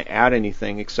really going to add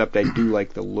anything, except I do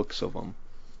like the looks of them.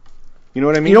 You know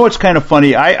what I mean? You know what's kind of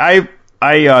funny?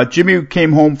 Jimmy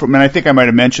came home from, and I think I might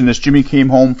have mentioned this. Jimmy came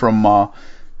home from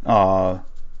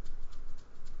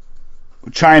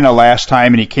China last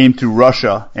time, and he came through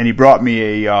Russia, and he brought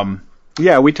me a.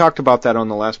 Yeah, we talked about that on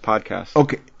the last podcast.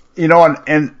 Okay,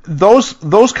 and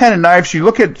those kind of knives, you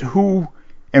look at who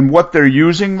and what they're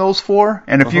using those for,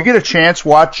 and if you get a chance,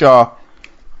 watch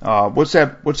what's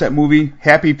that movie?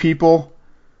 Happy People.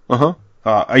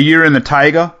 A Year in the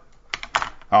Taiga.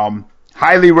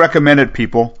 Highly recommended,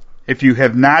 people. If you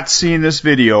have not seen this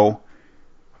video,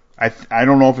 I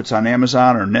don't know if it's on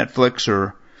Amazon or Netflix,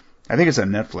 or I think it's on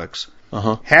Netflix.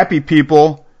 Happy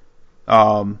People,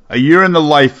 A Year in the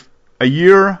Life in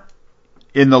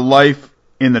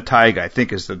the Taiga, I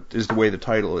think is the way the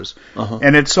title is.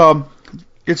 And it's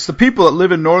the people that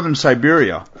live in northern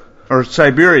Siberia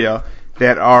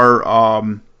that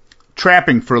are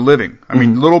trapping for a living. I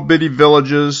mean, little bitty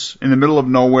villages in the middle of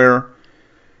nowhere,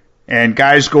 and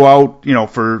guys go out,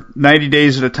 for 90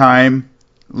 days at a time,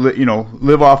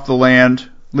 live off the land,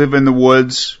 live in the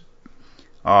woods,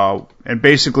 and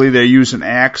basically they use an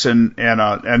axe and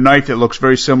a knife that looks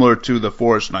very similar to the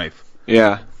forest knife.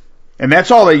 Yeah. And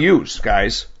that's all they use,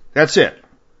 guys. That's it.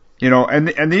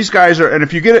 And these guys are, and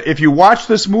if you watch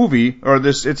this movie, or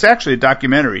it's actually a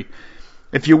documentary.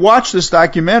 If you watch this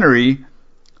documentary,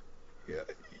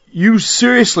 you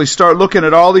seriously start looking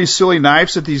at all these silly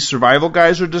knives that these survival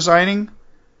guys are designing,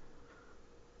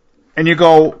 and you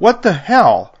go, what the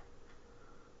hell?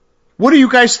 What are you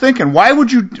guys thinking? Why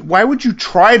would you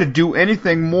try to do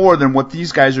anything more than what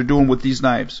these guys are doing with these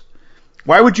knives?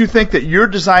 Why would you think that your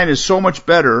design is so much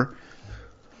better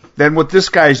than what this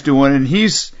guy's doing? And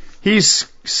he's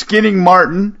skinning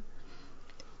marten,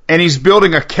 and he's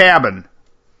building a cabin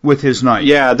with his knife.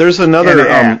 Yeah, there's another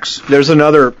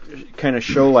kind of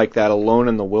show like that, Alone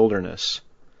in the Wilderness.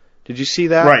 Did you see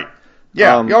that? Right.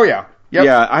 Yeah. Yeah. Yep.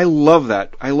 Yeah, I love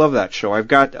that. I love that show. I've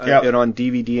got it on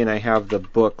DVD, and I have the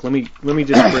book. Let me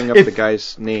just bring up the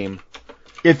guy's name.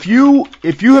 If you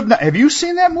have you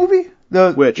seen that movie?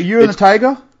 Which? A Year in the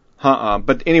Taiga?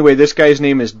 But anyway, this guy's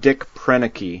name is Dick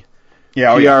Proenneke.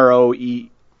 Yeah. Proenneke.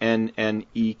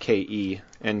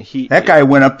 And that guy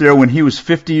went up there when he was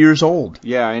 50 years old.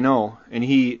 Yeah, I know. And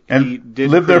he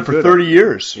lived there for 30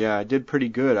 years. Yeah, did pretty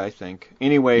good, I think.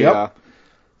 Anyway, yep.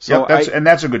 So and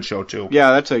that's a good show too.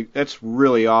 Yeah, that's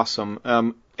really awesome.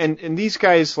 And these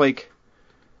guys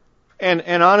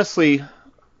and honestly,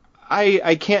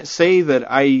 I can't say that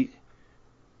I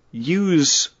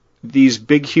use these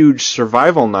big, huge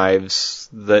survival knives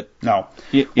that no.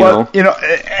 You know.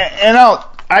 And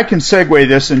I can segue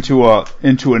this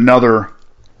into another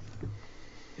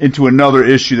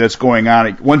issue that's going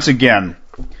on. Once again,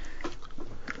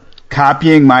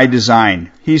 copying my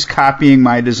design. He's copying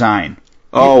my design.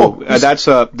 Oh, that's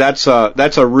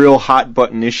a real hot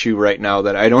button issue right now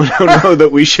that I don't know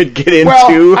that we should get into.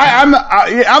 Well, I'm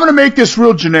going to make this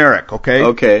real generic, okay?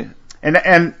 Okay.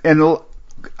 And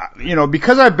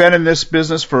because I've been in this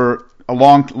business for a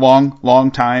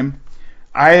long time,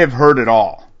 I have heard it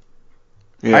all.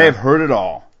 Yeah. I have heard it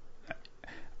all.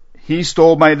 He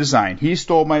stole my design.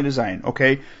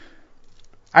 Okay?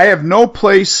 I have no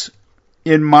place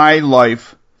in my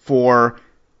life for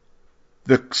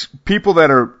the people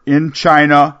that are in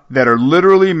China that are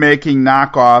literally making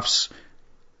knockoffs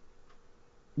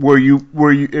where you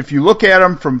if you look at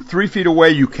them from 3 feet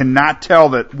away, you cannot tell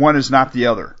that one is not the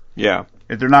other. Yeah.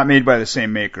 If they're not made by the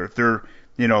same maker. If they're,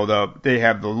 they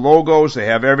have the logos, they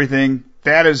have everything.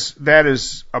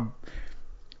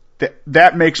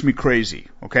 That makes me crazy,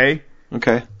 okay?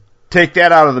 Okay. Take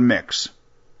that out of the mix.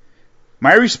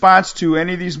 My response to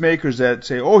any of these makers that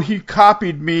say, "Oh, he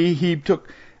copied me,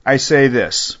 I say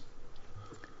this.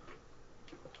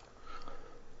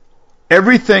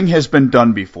 Everything has been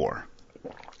done before.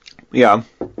 Yeah.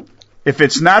 If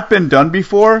it's not been done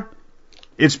before,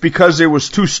 it's because it was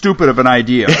too stupid of an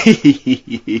idea."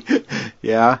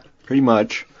 Yeah, pretty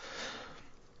much.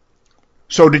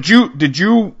 So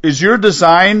is your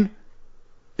design,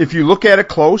 if you look at it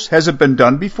close, has it been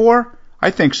done before? I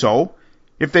think so.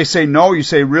 If they say no, you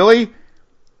say, really?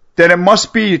 Then it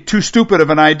must be too stupid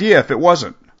of an idea if it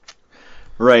wasn't.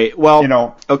 Right.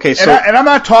 Well, okay. So, and I'm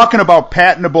not talking about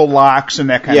patentable locks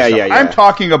and that kind of stuff. Yeah. I'm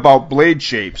talking about blade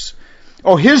shapes.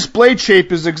 Oh, his blade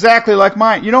shape is exactly like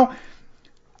mine.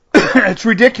 It's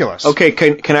ridiculous. Okay.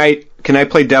 Can I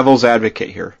play devil's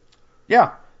advocate here?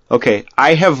 Yeah. Okay.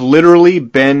 I have literally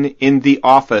been in the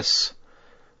office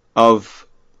of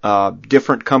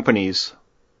different companies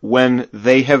when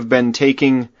they have been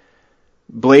taking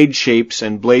blade shapes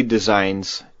and blade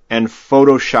designs and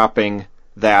photoshopping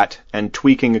that and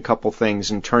tweaking a couple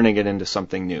things and turning it into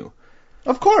something new.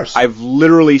 Of course. I've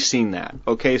literally seen that.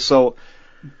 Okay, so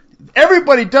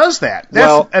everybody does that.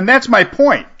 And that's my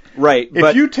point. Right.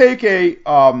 If you take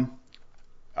for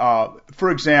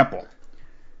example,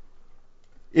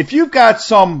 if you've got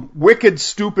some wicked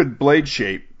stupid blade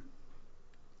shape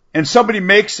and somebody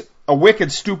makes a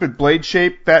wicked stupid blade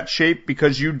shape, that shape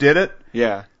because you did it.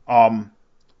 Yeah.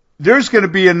 There's going to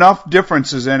be enough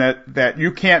differences in it that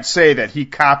you can't say that he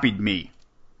copied me.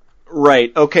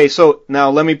 Right. Okay. So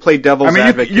now let me play devil's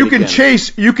advocate. You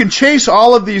can chase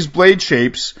all of these blade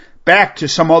shapes back to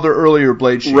some other earlier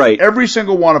blade shape. Right. Every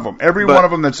single one of them. One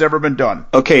of them that's ever been done.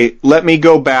 Okay. Let me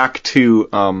go back to.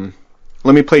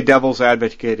 Let me play devil's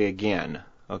advocate again.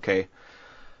 Okay.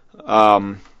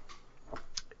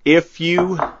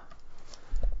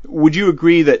 Would you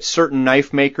agree that certain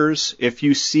knife makers, if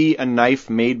you see a knife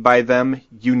made by them,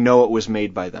 you know it was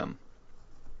made by them?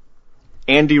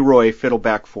 Andy Roy,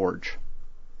 Fiddleback Forge.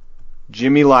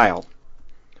 Jimmy Lyle.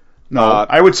 No,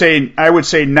 I would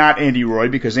say not Andy Roy,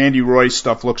 because Andy Roy's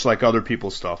stuff looks like other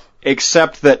people's stuff.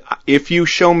 Except that if you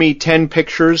show me 10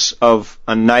 pictures of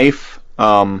a knife,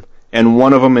 and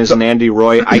one of them is an Andy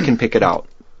Roy, I can pick it out.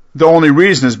 The only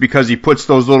reason is because he puts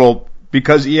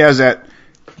because he has that.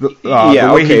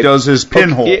 The way he does his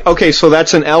pinhole. Okay, so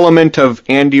that's an element of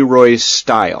Andy Roy's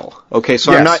style. Okay,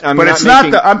 so yes,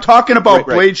 I'm talking about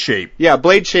blade shape. Yeah,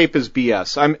 blade shape is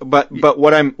BS. But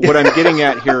what I'm getting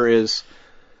at here is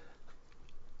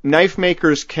knife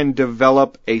makers can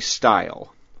develop a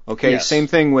style. Okay, yes. Same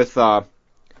thing with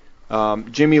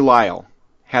Jimmy Lyle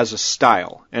has a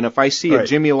style, and if I see a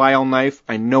Jimmy Lyle knife,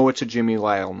 I know it's a Jimmy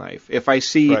Lyle knife. If I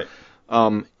see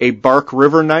a Bark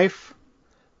River knife,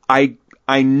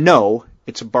 I know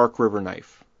it's a Bark River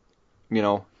knife.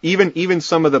 Even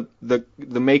some of the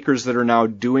makers that are now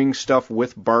doing stuff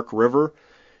with Bark River,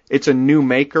 it's a new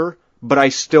maker, but I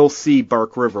still see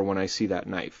Bark River when I see that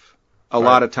knife. A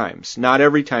lot of times, not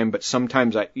every time, but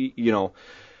sometimes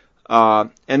and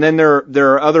then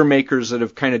there are other makers that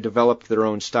have kind of developed their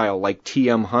own style, like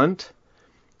TM Hunt.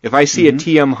 If I see a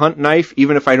TM Hunt knife,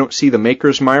 even if I don't see the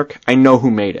maker's mark, I know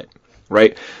who made it.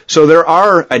 Right? So there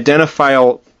are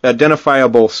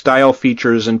identifiable style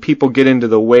features, and people get into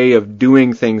the way of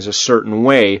doing things a certain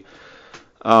way.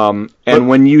 And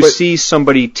when you see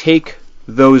somebody take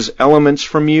those elements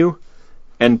from you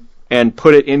and and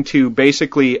put it into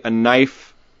basically a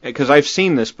knife, because I've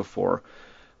seen this before.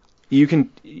 You can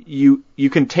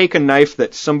take a knife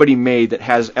that somebody made that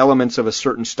has elements of a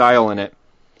certain style in it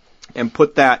and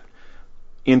put that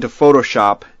into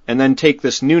Photoshop, and then take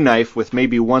this new knife with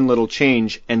maybe one little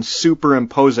change and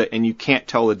superimpose it, and you can't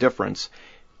tell the difference.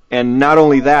 And not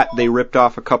only that, they ripped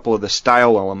off a couple of the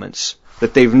style elements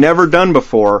that they've never done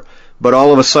before, but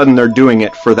all of a sudden they're doing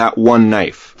it for that one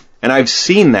knife. And I've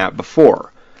seen that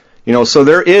before. So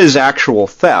there is actual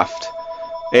theft.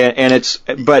 And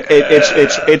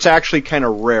it's actually kind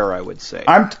of rare, I would say.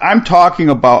 I'm talking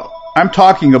about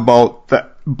the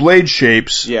blade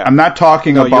shapes. Yeah. I'm not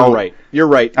talking about. You're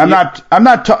right. I'm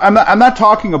not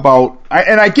talking about.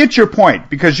 And I get your point,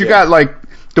 because you got like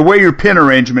the way your pin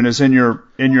arrangement is in your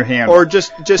handle, or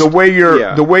just the way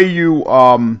you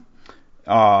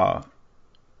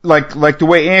like the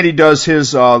way Andy does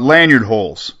his lanyard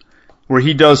holes, where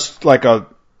he does like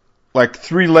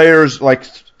 3 layers, like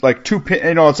 2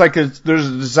 pin, it's like there's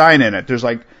a design in it. There's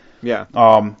like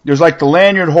there's like the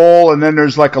lanyard hole, and then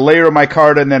there's like a layer of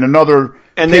micarta, and then another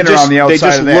pinner on the outside. They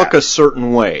just of that. look a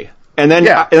certain way, and then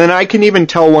I can even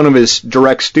tell one of his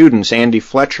direct students, Andy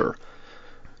Fletcher.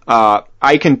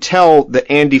 I can tell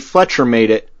that Andy Fletcher made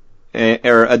it,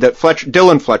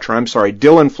 Dylan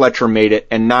Fletcher made it,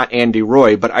 and not Andy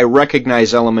Roy. But I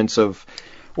recognize elements of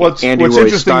Andy Roy's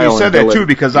interesting style. You said that too,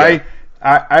 because I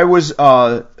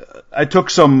took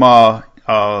some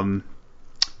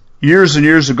years and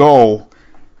years ago.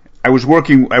 I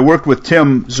worked with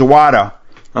Tim Zawada,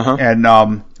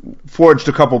 and forged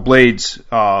a couple blades.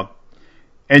 And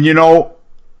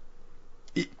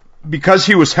because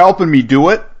he was helping me do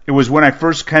it, it was when I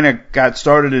first kind of got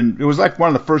started, and it was like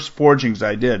one of the first forgings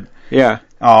I did. Yeah.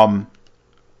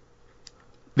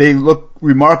 They look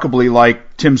remarkably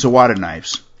like Tim Zawada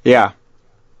knives. Yeah.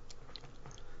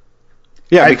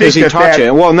 Yeah, because he taught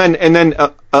you. Well, and then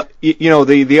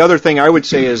the other thing I would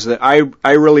say is that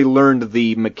I really learned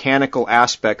the mechanical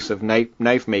aspects of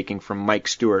knife making from Mike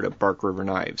Stewart at Bark River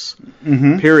Knives.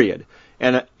 Mm-hmm. Period.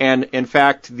 And in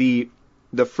fact, the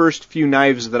first few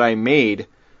knives that I made,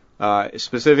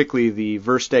 specifically the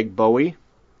Versteg Bowie,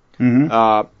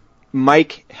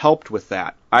 Mike helped with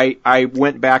that. I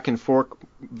went back and forth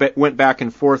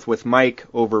with Mike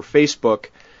over Facebook.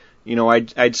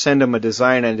 I'd send him a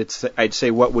design, and I'd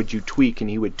say, what would you tweak? And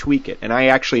he would tweak it. And I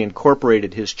actually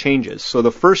incorporated his changes. So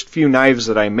the first few knives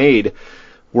that I made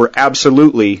were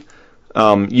absolutely,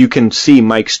 you can see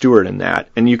Mike Stewart in that.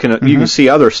 And you can see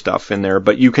other stuff in there,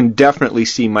 but you can definitely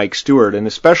see Mike Stewart. And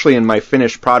especially in my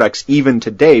finished products, even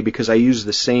today, because I use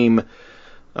the same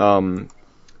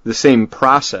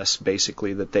process,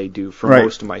 basically, that they do for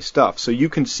most of my stuff. So you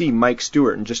can see Mike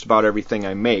Stewart in just about everything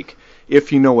I make,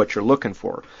 if you know what you're looking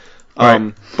for.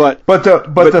 Right. But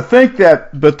to think that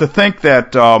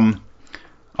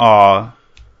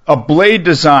a blade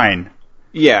design.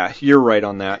 Yeah, you're right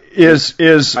on that. Is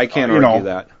I can't argue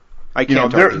that. I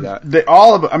can't argue that.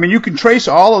 You can trace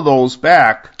all of those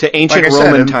back to ancient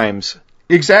Roman times.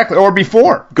 Exactly, or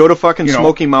before. Go to fucking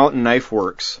Smoky Mountain Knife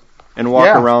Works and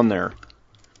walk around there.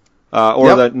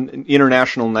 Or the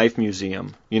International Knife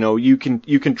Museum. You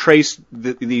can trace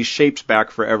these shapes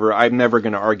back forever. I'm never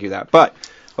going to argue that. But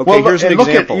here's an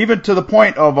example. Even to the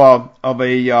point of a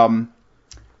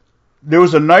there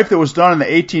was a knife that was done in the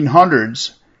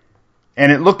 1800s,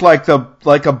 and it looked like a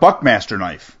Buckmaster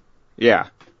knife. Yeah.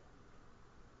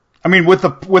 I mean, with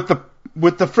the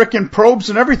frickin' probes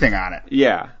and everything on it.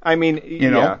 Yeah. I mean,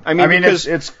 because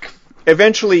it's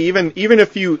eventually even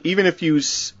if you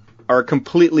are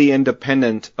completely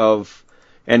independent of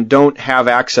and don't have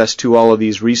access to all of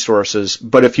these resources,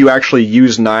 but if you actually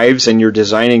use knives and you're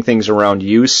designing things around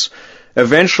use,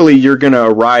 eventually you're going to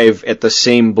arrive at the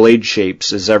same blade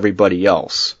shapes as everybody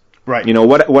else. Right.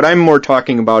 What I'm more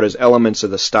talking about is elements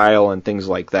of the style and things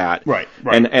like that. Right.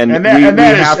 And we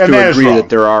have to agree that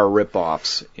there are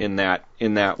rip-offs in that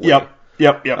way.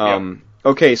 Yep.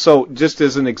 Okay, so just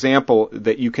as an example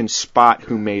that you can spot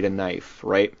who made a knife,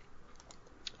 right?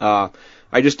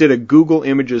 I just did a Google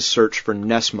Images search for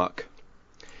Nessmuck,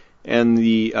 and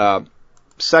the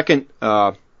second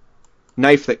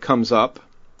knife that comes up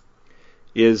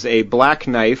is a black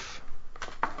knife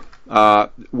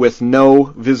with no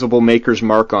visible maker's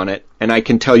mark on it, and I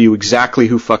can tell you exactly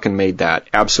who fucking made that,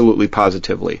 absolutely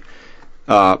positively.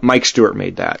 Mike Stewart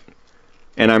made that.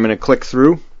 And I'm going to click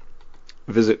through,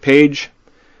 visit page,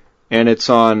 and it's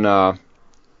on,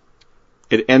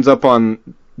 it ends up on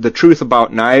The Truth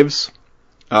About Knives,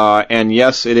 and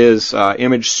yes, it is,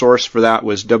 image source for that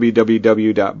was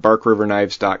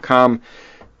www.barkrivernKnives.com,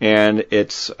 and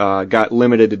it's got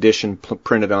limited edition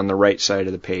printed on the right side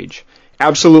of the page.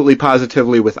 absolutely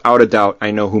positively, without a doubt,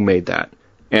 I know who made that.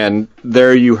 And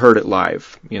there you heard it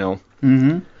live, you know.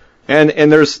 Mm-hmm.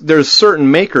 And there's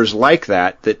certain makers like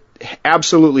that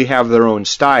absolutely have their own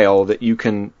style that you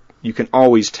can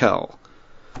always tell.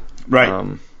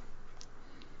 Right.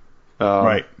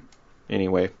 Right.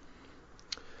 Anyway.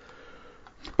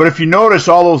 But if you notice,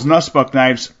 all those Nussmuck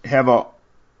knives have a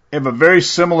very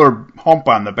similar hump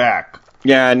on the back.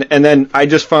 Yeah, and then I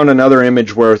just found another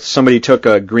image where somebody took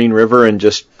a Green River and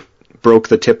just broke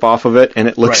the tip off of it, and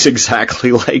it looks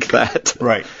exactly like that.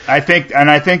 Right. I think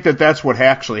that that's what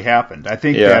actually happened. I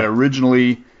think that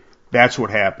originally that's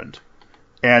what happened.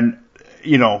 And,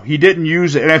 you know, he didn't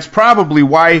use it, and it's probably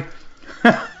why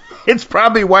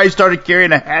he started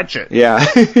carrying a hatchet. Yeah,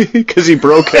 because he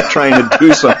broke it trying to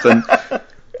do something.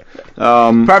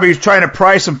 Probably he was trying to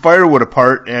pry some firewood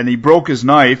apart, and he broke his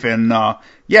knife, and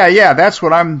that's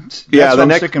what I'm.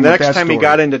 The next time he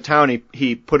got into town,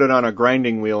 he put it on a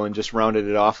grinding wheel and just rounded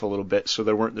it off a little bit so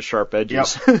there weren't the sharp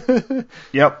edges.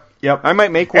 Yep. I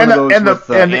might make one of those with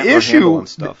the issue and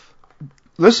stuff.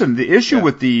 Listen, the issue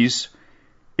with these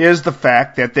is the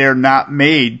fact that they're not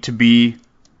made to be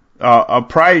a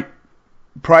pry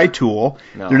tool.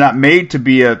 No. They're not made to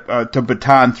be to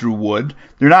baton through wood.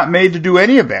 They're not made to do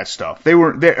any of that stuff.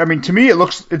 I mean, to me,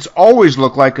 it's always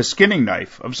looked like a skinning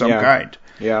knife of some kind.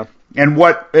 Yeah. And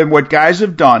what guys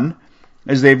have done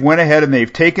is they've went ahead and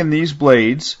they've taken these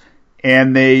blades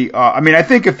and they. I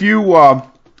think if you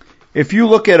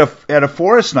look at a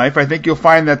forest knife, I think you'll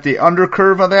find that the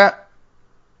undercurve of that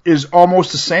is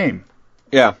almost the same.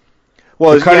 Yeah.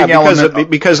 Well,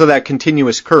 because of that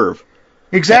continuous curve.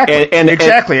 Exactly.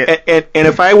 Exactly. And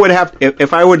if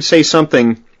I would say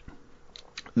something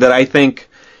that I think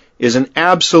is an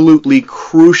absolutely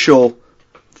crucial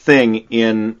thing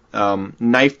in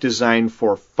knife design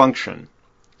for function,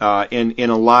 in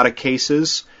a lot of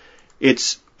cases,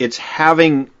 it's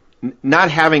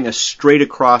not having a straight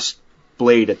across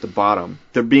blade at the bottom.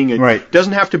 There being it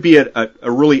doesn't have to be a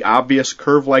really obvious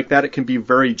curve like that. It can be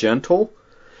very gentle.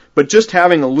 But just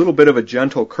having a little bit of a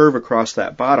gentle curve across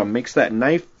that bottom makes that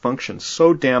knife function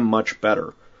so damn much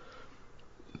better.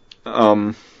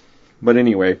 But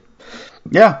anyway.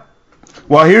 Yeah.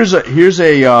 Well, here's a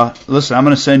listen, I'm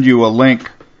going to send you a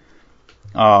link.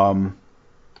 In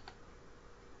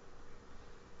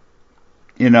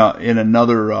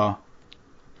another,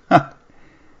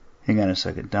 hang on a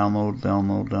second.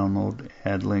 Download,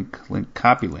 add link,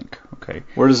 copy link. Okay.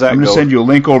 Where does that go? I'm going to send you a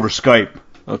link over Skype.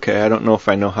 Okay, I don't know if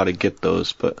I know how to get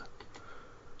those, but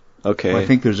okay. Well, I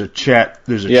think there's a chat.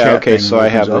 Yeah, okay, so I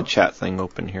have the chat thing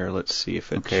open here. Let's see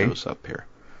if it shows up here.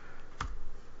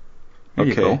 There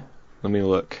you go. Let me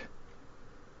look.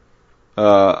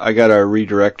 I got a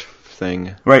redirect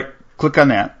thing. Right, click on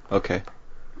that. Okay.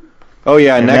 Oh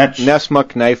yeah,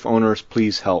 Nessmuck knife owners,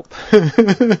 please help.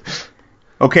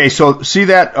 Okay, so see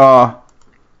that?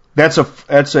 It's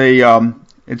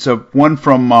a one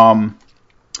from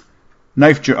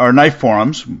Knife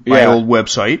Forums, my old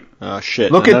website. Oh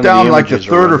shit! Look at down like the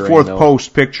third or fourth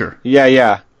post picture.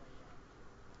 Yeah.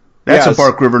 That's a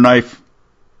Bark River knife.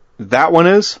 That one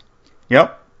is?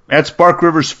 Yep. That's Bark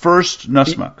River's first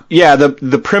Nessmuck. Yeah,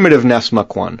 the primitive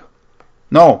Nessmuck one.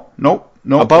 No.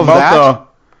 Above that?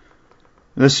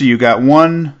 Let's see, you got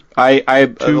one. A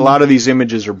lot of these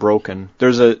images are broken.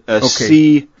 There's a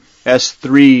CS3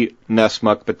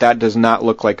 Nessmuck, but that does not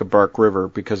look like a Bark River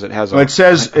because it has it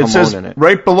says in it.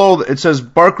 Right below it says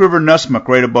Bark River Nessmuck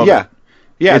right above it.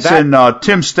 Yeah, it's in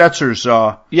Tim Stetzer's.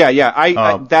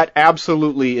 That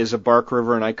absolutely is a Bark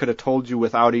River, and I could have told you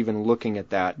without even looking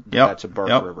at that. That's a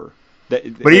Bark River.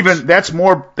 But even that's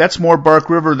more Bark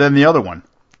River than the other one.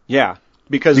 Yeah,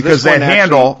 because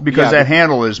that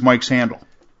handle is Mike's handle.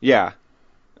 Yeah.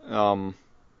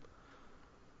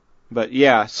 But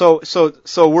yeah, so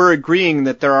we're agreeing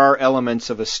that there are elements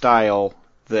of a style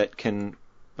that can.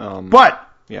 But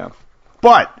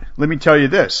let me tell you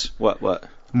this. What?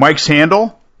 Mike's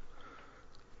handle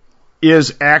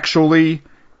is actually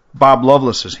Bob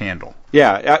Lovelace's handle.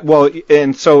 Yeah, well,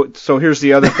 and so here's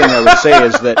the other thing I would say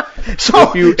is that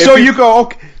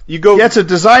you go. That's a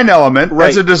design element. Right.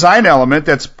 That's a design element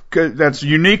that's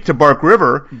unique to Bark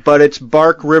River. But it's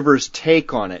Bark River's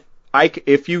take on it.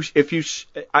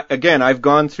 Again, I've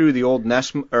gone through the old not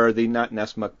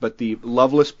Nessmuck, but the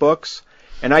Lovelace books,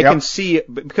 and I can see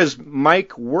because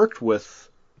Mike worked with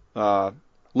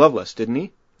Lovelace, didn't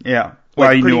he? Yeah.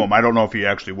 Well, he knew him. I don't know if he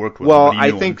actually worked with him. Well,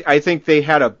 I think they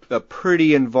had a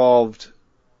pretty involved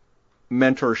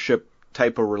mentorship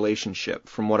type of relationship,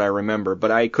 from what I remember.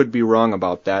 But I could be wrong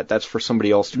about that. That's for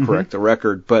somebody else to correct the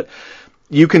record. But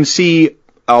you can see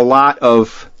a lot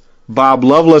of Bob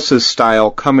Lovelace's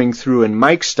style coming through in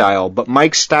Mike's style, but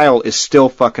Mike's style is still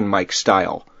fucking Mike's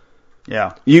style.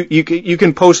 Yeah. You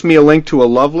can post me a link to a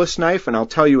Loveless knife, and I'll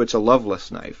tell you it's a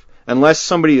Loveless knife. Unless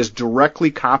somebody is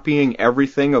directly copying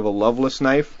everything of a Loveless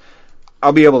knife,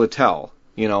 I'll be able to tell,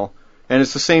 you know. And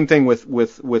it's the same thing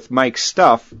with Mike's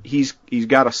stuff. He's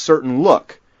got a certain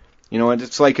look, you know. And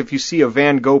it's like if you see a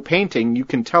Van Gogh painting, you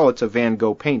can tell it's a Van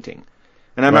Gogh painting.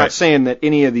 And I'm not saying that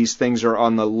any of these things are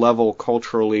on the level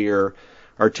culturally or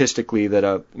artistically that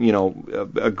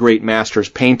a great master's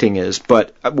painting is,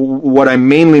 but what I'm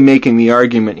mainly making the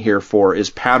argument here for is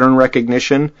pattern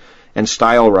recognition and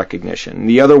style recognition.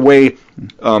 The other way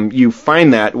you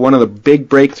find that, one of the big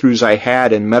breakthroughs I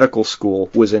had in medical school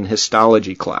was in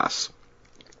histology class.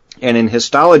 And in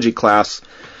histology class,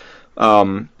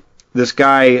 this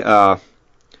guy, I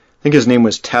think his name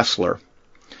was Tesler.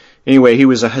 Anyway, he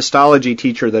was a histology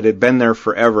teacher that had been there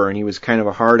forever, and he was kind of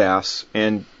a hard ass,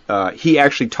 and he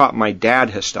actually taught my dad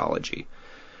histology.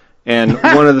 And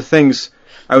one of the things,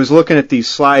 I was looking at these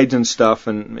slides and stuff,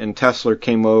 and Tesler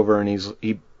came over, and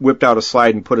he whipped out a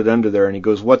slide and put it under there, and he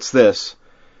goes, "What's this?"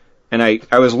 And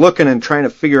I was looking and trying to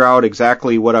figure out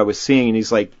exactly what I was seeing, and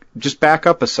he's like, "Just back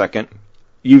up a second.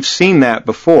 You've seen that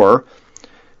before.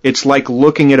 It's like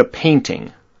looking at a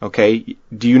painting, okay?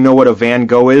 Do you know what a Van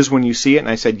Gogh is when you see it?" And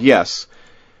I said, "Yes."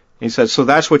 And he said, "So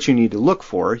that's what you need to look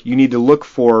for. You need to look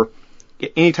for,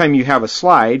 anytime you have a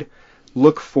slide,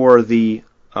 look for the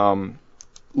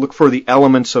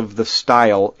elements of the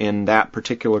style in that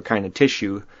particular kind of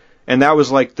tissue." And that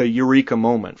was like the eureka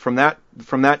moment. From that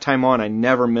time on, I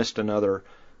never missed another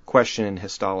question in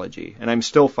histology, and I'm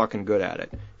still fucking good at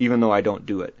it, even though I don't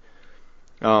do it.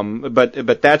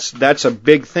 But that's a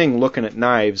big thing, looking at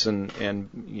knives and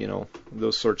you know,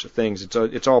 those sorts of things.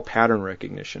 It's all pattern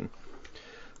recognition.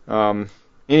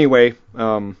 Anyway,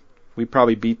 we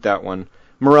probably beat that one.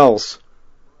 Morels.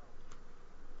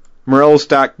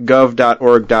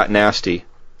 Morels.gov.org.nasty.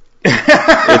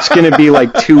 It's going to be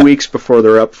like 2 weeks before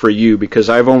they're up for you, because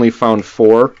I've only found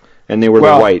 4, and they were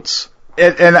the whites.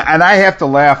 And I have to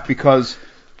laugh because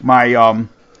my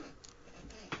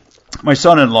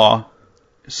son-in-law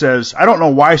says, "I don't know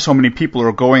why so many people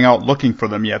are going out looking for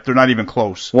them yet. They're not even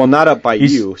close." Well, not up by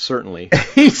you, certainly.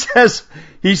 He says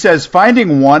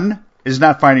finding one is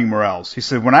not finding Morels. He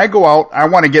said, "When I go out, I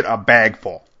want to get a bag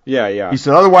full." Yeah. He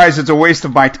said, "Otherwise, it's a waste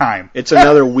of my time." It's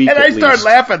another week and at I started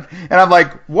laughing, and I'm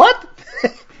like, "What?"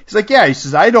 He's like, "Yeah." He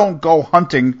says, "I don't go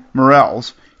hunting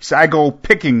Morels." He said, "I go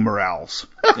picking Morels."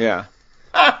 Yeah.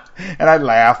 And I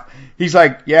laugh. He's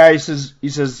like, "Yeah." He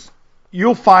says,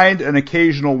 "You'll find an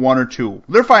occasional one or two."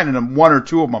 They're finding them, one or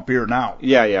two of them up here now.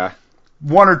 Yeah.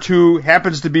 One or two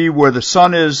happens to be where the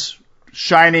sun is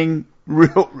shining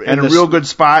in a real good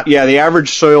spot. Yeah, the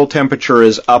average soil temperature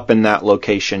is up in that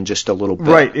location just a little bit.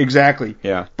 Right, exactly.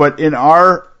 Yeah. But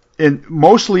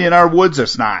mostly in our woods,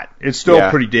 it's not. It's still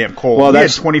pretty damn cold. Well, we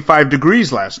had 25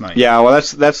 degrees last night. Yeah, well,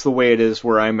 that's the way it is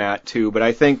where I'm at too. But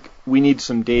I think we need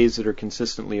some days that are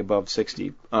consistently above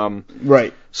 60.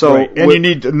 Right. So right. And you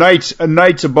need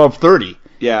nights above 30.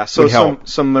 Yeah. So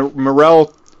some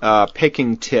morel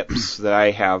picking tips that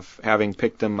I have, having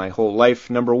picked them my whole life.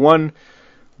 Number 1,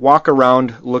 walk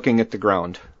around looking at the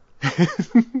ground.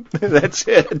 That's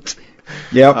it.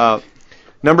 Yep.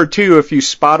 Number 2, if you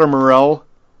spot a morel,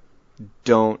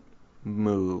 don't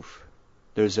move.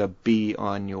 There's a bee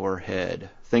on your head.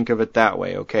 Think of it that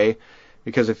way, okay?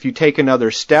 Because if you take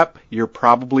another step, you're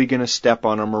probably going to step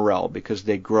on a morel because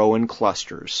they grow in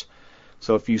clusters.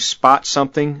 So if you spot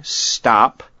something,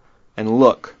 stop and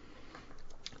look.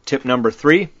 Tip number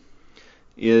 3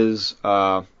 is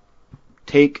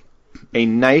take a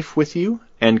knife with you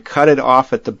and cut it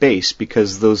off at the base,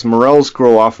 because those morels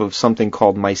grow off of something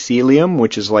called mycelium,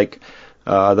 which is like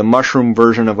the mushroom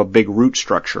version of a big root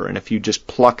structure. And if you just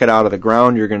pluck it out of the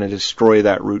ground, you're going to destroy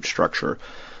that root structure.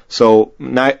 So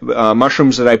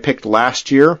mushrooms that I picked last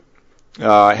year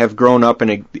have grown up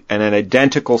in an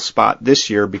identical spot this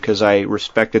year because I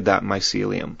respected that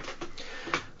mycelium.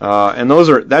 And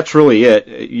that's really it.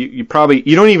 You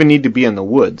don't even need to be in the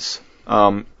woods.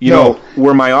 You know,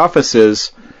 where my office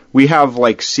is, we have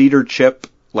like cedar chip,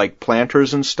 like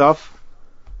planters and stuff.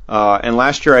 And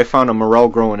last year I found a morel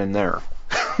growing in there.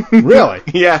 Really?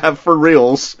 Yeah, for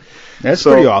reals. That's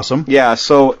pretty awesome. Yeah,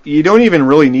 so you don't even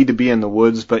really need to be in the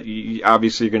woods, but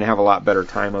obviously you're going to have a lot better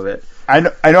time of it. I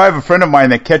know I have a friend of mine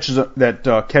that catches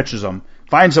them,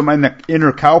 finds them in the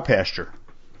inner cow pasture.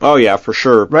 Oh yeah, for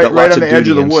sure. Right on the edge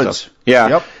of the woods. Stuff. Yeah.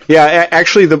 Yep. Yeah,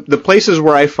 actually the places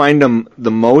where I find them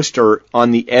the most are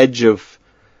on the edge of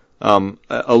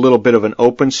a little bit of an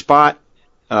open spot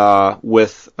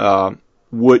with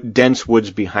dense woods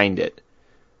behind it.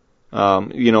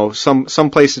 Some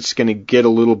place it's going to get a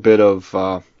little bit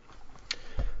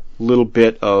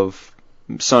of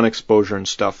sun exposure and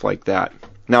stuff like that.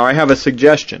 Now I have a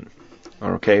suggestion,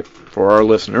 okay, for our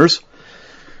listeners.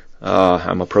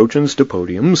 I'm approaching the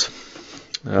podiums.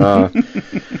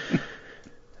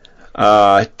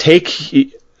 Take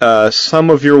some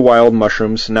of your wild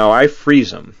mushrooms. Now I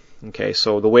freeze them. Okay,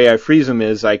 so the way I freeze them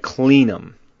is I clean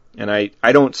them. And I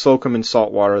don't soak them in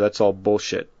salt water. That's all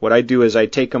bullshit. What I do is I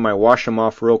take them, I wash them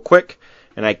off real quick,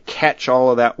 and I catch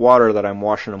all of that water that I'm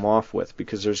washing them off with,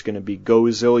 because there's going to be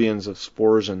gazillions of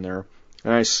spores in there.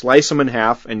 And I slice them in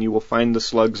half, and you will find the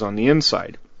slugs on the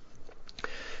inside.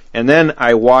 And then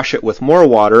I wash it with more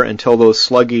water until those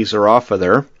sluggies are off of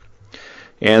there.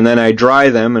 And then I dry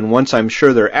them, and once I'm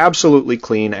sure they're absolutely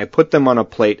clean, I put them on a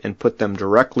plate and put them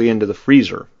directly into the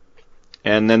freezer.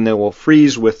 And then they will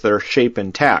freeze with their shape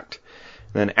intact.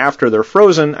 And then after they're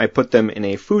frozen, I put them in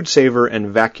a food saver and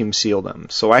vacuum seal them.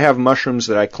 So I have mushrooms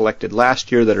that I collected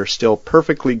last year that are still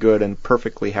perfectly good and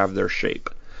perfectly have their shape.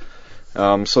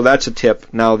 So that's a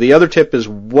tip. Now the other tip is,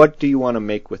 what do you want to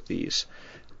make with these?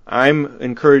 I'm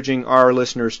encouraging our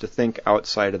listeners to think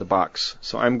outside of the box.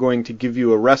 So I'm going to give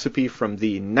you a recipe from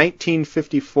the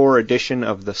 1954 edition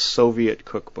of the Soviet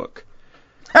cookbook.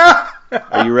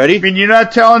 Are you ready? I mean, you're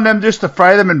not telling them just to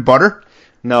fry them in butter?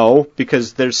 No,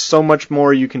 because there's so much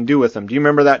more you can do with them. Do you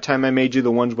remember that time I made you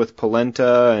the ones with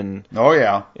polenta and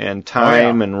and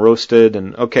thyme and roasted?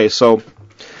 And okay, so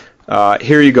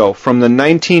here you go from the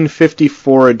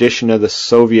 1954 edition of the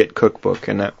Soviet cookbook.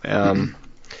 And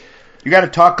you got to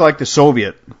talk like the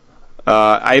Soviet.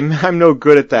 I'm no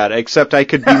good at that, except I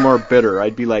could be more bitter.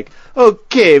 I'd be like,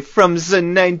 okay, from the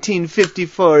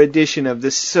 1954 edition of the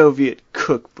Soviet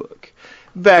cookbook.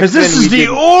 Because this is the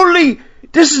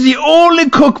only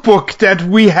cookbook that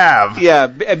we have. Yeah,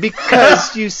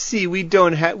 because you see,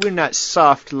 we're not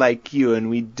soft like you, and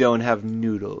we don't have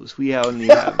noodles. We have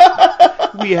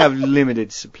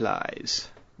limited supplies.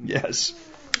 Yes.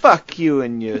 Fuck you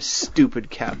and your stupid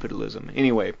capitalism.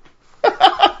 Anyway.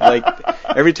 Like,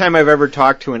 every time I've ever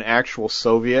talked to an actual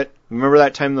Soviet, remember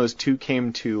that time those two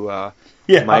came to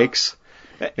Mike's?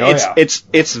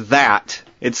 It's that.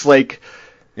 It's like,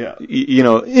 just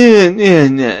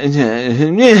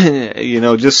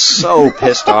so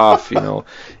pissed off,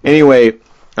 Anyway,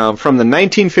 from the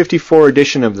 1954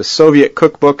 edition of the Soviet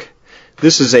cookbook,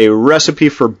 this is a recipe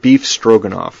for beef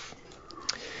stroganoff.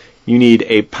 You need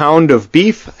a pound of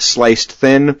beef, sliced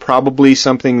thin, probably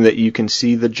something that you can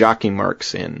see the jockey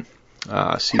marks in.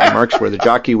 See the marks where the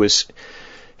jockey was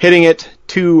hitting it.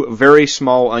 2 very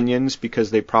small onions,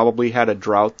 because they probably had a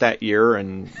drought that year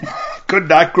and could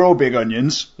not grow big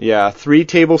onions. Yeah, 3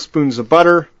 tablespoons of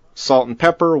butter, salt and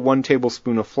pepper, 1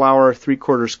 tablespoon of flour,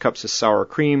 3/4 cups of sour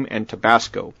cream, and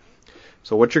Tabasco.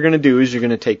 So what you're going to do is you're going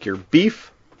to take your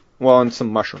beef, and some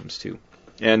mushrooms too.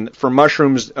 And for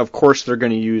mushrooms, of course, they're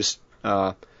going to use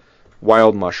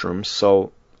wild mushrooms.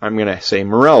 So I'm going to say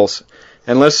morels.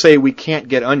 And let's say we can't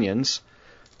get onions.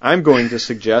 I'm going to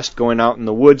suggest going out in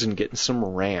the woods and getting some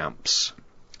ramps.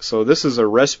 So this is a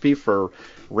recipe for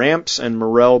ramps and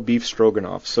morel beef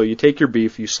stroganoff. So you take your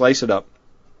beef, you slice it up,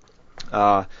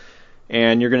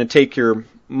 and you're going to take your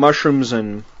mushrooms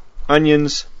and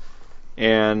onions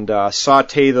and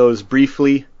saute those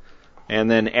briefly. And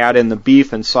then add in the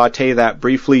beef and saute that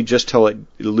briefly just till it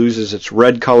loses its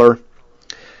red color.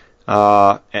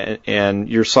 And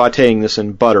you're sauteing this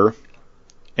in butter.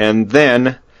 And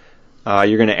then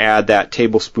you're going to add that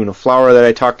tablespoon of flour that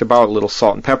I talked about, a little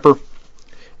salt and pepper. You're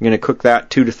going to cook that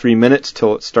 2 to 3 minutes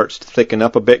till it starts to thicken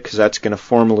up a bit, because that's going to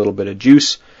form a little bit of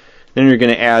juice. Then you're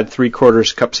going to add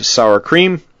 3/4 cups of sour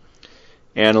cream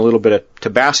and a little bit of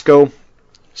Tabasco.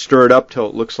 Stir it up till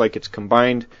it looks like it's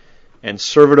combined. And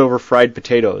serve it over fried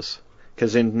potatoes.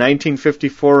 Because in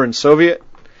 1954 in Soviet,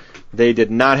 they did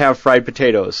not have fried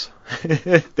potatoes.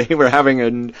 They were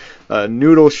having a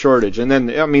noodle shortage. And then,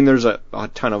 there's a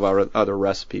ton of other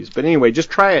recipes. But anyway, just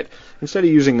try it. Instead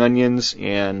of using onions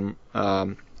and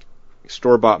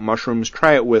store-bought mushrooms,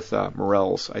 try it with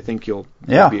morels. I think you'll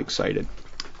be excited.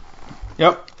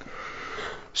 Yep.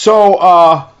 So,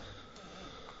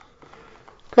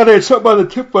 God, I had something on the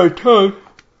tip of my tongue.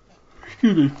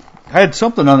 Excuse me. I had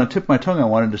something on the tip of my tongue I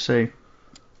wanted to say.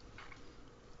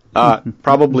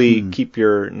 Probably keep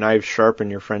your knives sharp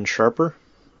and your friends sharper,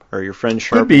 or your friends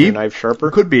sharp and your knives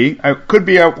sharper. Could be. I could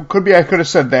have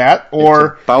said that, or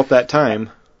it's about that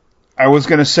time. I was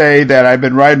going to say that I've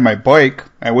been riding my bike.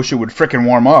 I wish it would frickin'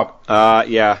 warm up.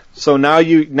 Yeah. So now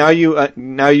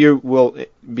you will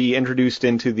be introduced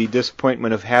into the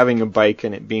disappointment of having a bike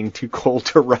and it being too cold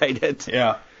to ride it.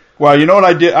 Yeah. Well, you know what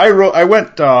I did? I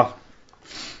went.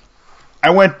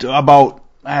 I went about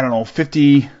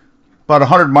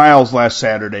 100 miles last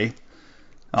Saturday.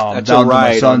 That's down a ride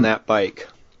to my son, on that bike.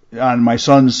 On my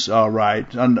son's ride,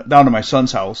 down to my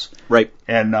son's house. Right.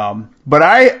 And but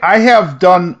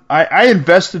I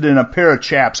invested in a pair of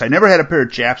chaps. I never had a pair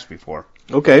of chaps before.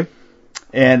 Okay.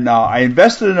 And I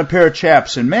invested in a pair of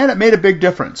chaps, and man, it made a big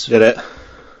difference. Did it?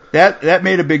 That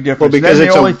made a big difference. Well, because then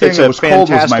the only thing that was cold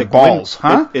was my balls.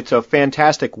 It's a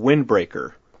fantastic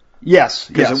windbreaker. Yes.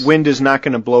 Because the wind is not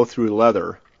going to blow through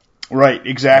leather. Right,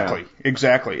 exactly.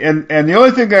 And the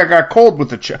only thing that got cold with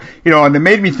the and it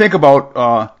made me think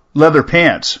about leather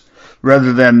pants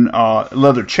rather than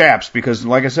leather chaps, because,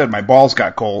 like I said, my balls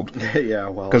got cold. Yeah,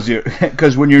 well,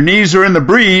 because when your knees are in the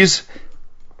breeze,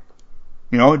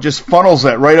 it just funnels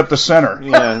that right up the center.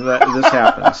 Yeah, this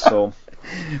happens. So,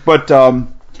 but the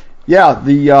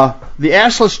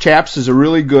assless chaps is a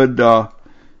really good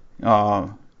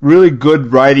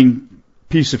riding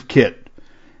piece of kit.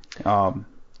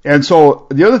 And so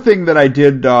the other thing that I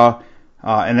did,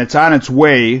 and it's on its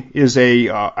way, is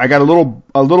I got a little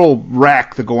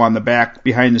rack that go on the back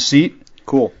behind the seat.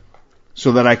 Cool.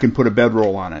 So that I can put a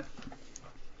bedroll on it.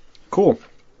 Cool.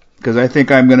 Because I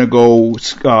think I'm going to go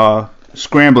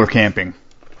scrambler camping.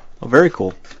 Oh, very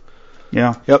cool.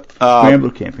 Yeah. Yep. Scrambler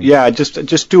camping. Yeah,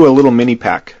 just do a little mini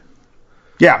pack.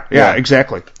 Yeah,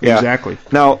 exactly. Yeah. Exactly.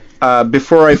 Now,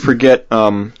 before I forget,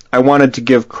 I wanted to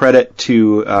give credit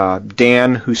to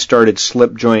Dan, who started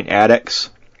Slip Joint Addicts.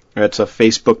 It's a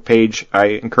Facebook page. I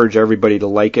encourage everybody to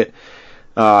like it.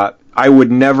 I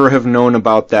would never have known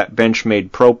about that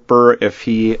Benchmade Proper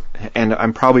and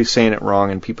I'm probably saying it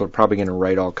wrong, and people are probably going to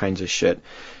write all kinds of shit.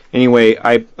 Anyway,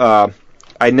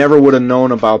 I never would have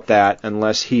known about that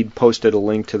unless he'd posted a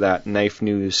link to that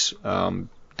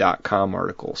knifenews.com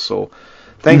article. So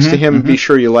thanks to him. Be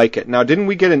sure you like it. Now, didn't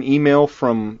we get an email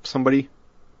from somebody?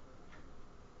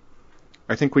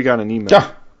 I think we got an email.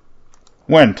 Yeah.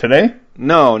 When? Today?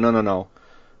 No.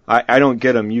 I don't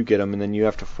get them. You get them, and then you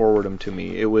have to forward them to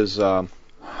me. It was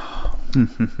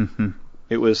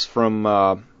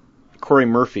from Corey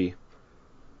Murphy,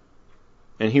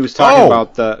 and he was talking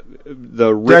about the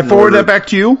written Did I forward order. that back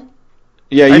to you?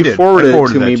 Yeah, you forwarded it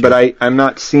to me, to but I'm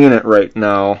not seeing it right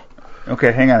now.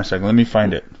 Okay, hang on a second. Let me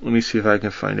find it. Let me see if I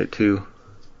can find it too.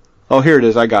 Oh, here it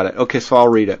is. I got it. Okay, so I'll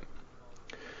read it.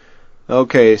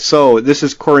 Okay, so this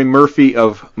is Corey Murphy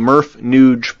of Murph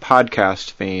Nuge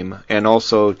podcast fame and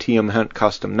also TM Hunt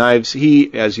Custom Knives.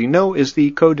 He, as you know, is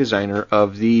the co-designer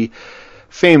of the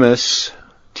famous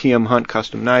TM Hunt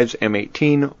Custom Knives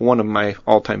M18, one of my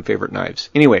all-time favorite knives.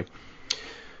 Anyway,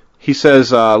 he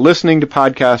says, listening to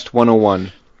Podcast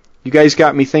 101, you guys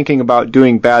got me thinking about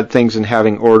doing bad things and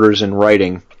having orders in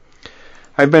writing.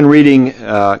 I've been reading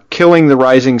Killing the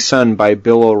Rising Sun by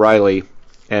Bill O'Reilly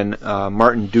and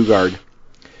Martin Dugard.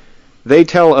 They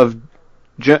tell of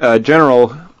a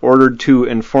general ordered to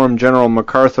inform General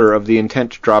MacArthur of the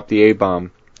intent to drop the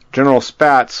A-bomb. General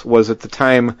Spaatz was at the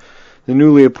time the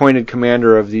newly appointed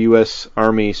commander of the U.S.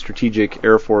 Army Strategic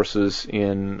Air Forces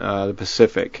in the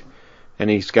Pacific. And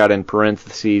he's got in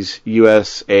parentheses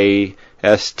USASTAF.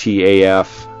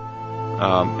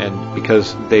 And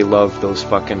because they love those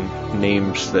fucking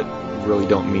names that really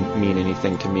don't mean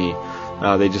anything to me.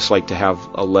 They just like to have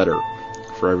a letter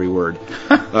for every word.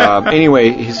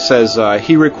 Anyway, he says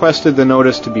he requested the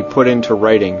notice to be put into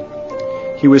writing.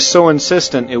 He was so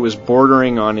insistent it was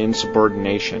bordering on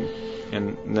insubordination.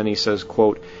 And then he says,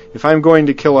 quote, if I'm going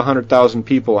to kill 100,000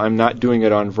 people, I'm not doing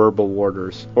it on verbal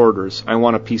orders. I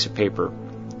want a piece of paper.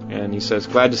 And he says,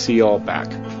 glad to see you all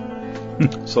back.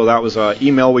 So that was an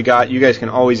email we got. You guys can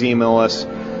always email us.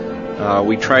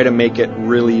 We try to make it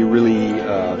really, really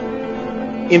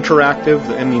interactive.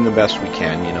 I mean, the best we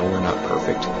can. We're not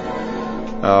perfect.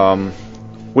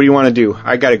 What do you want to do?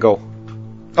 I got to go.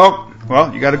 Oh,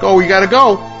 well, you got to go. We got to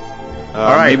go.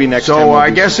 All right. Maybe next time. So I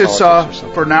guess it's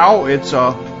for now. It's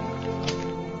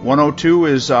 102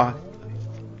 is going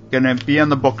to be on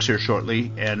the books here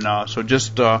shortly, and so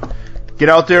just get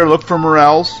out there, look for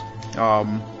morels.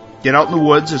 Get out in the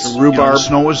woods. It's rhubarb. The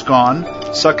snow is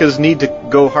gone. Suckers need to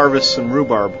go harvest some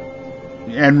rhubarb.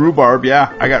 And rhubarb,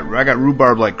 yeah. I got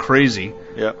rhubarb like crazy.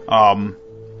 Yeah.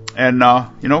 And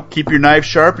keep your knives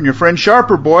sharp and your friends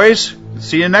sharper, boys.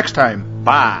 See you next time.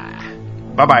 Bye.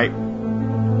 Bye-bye.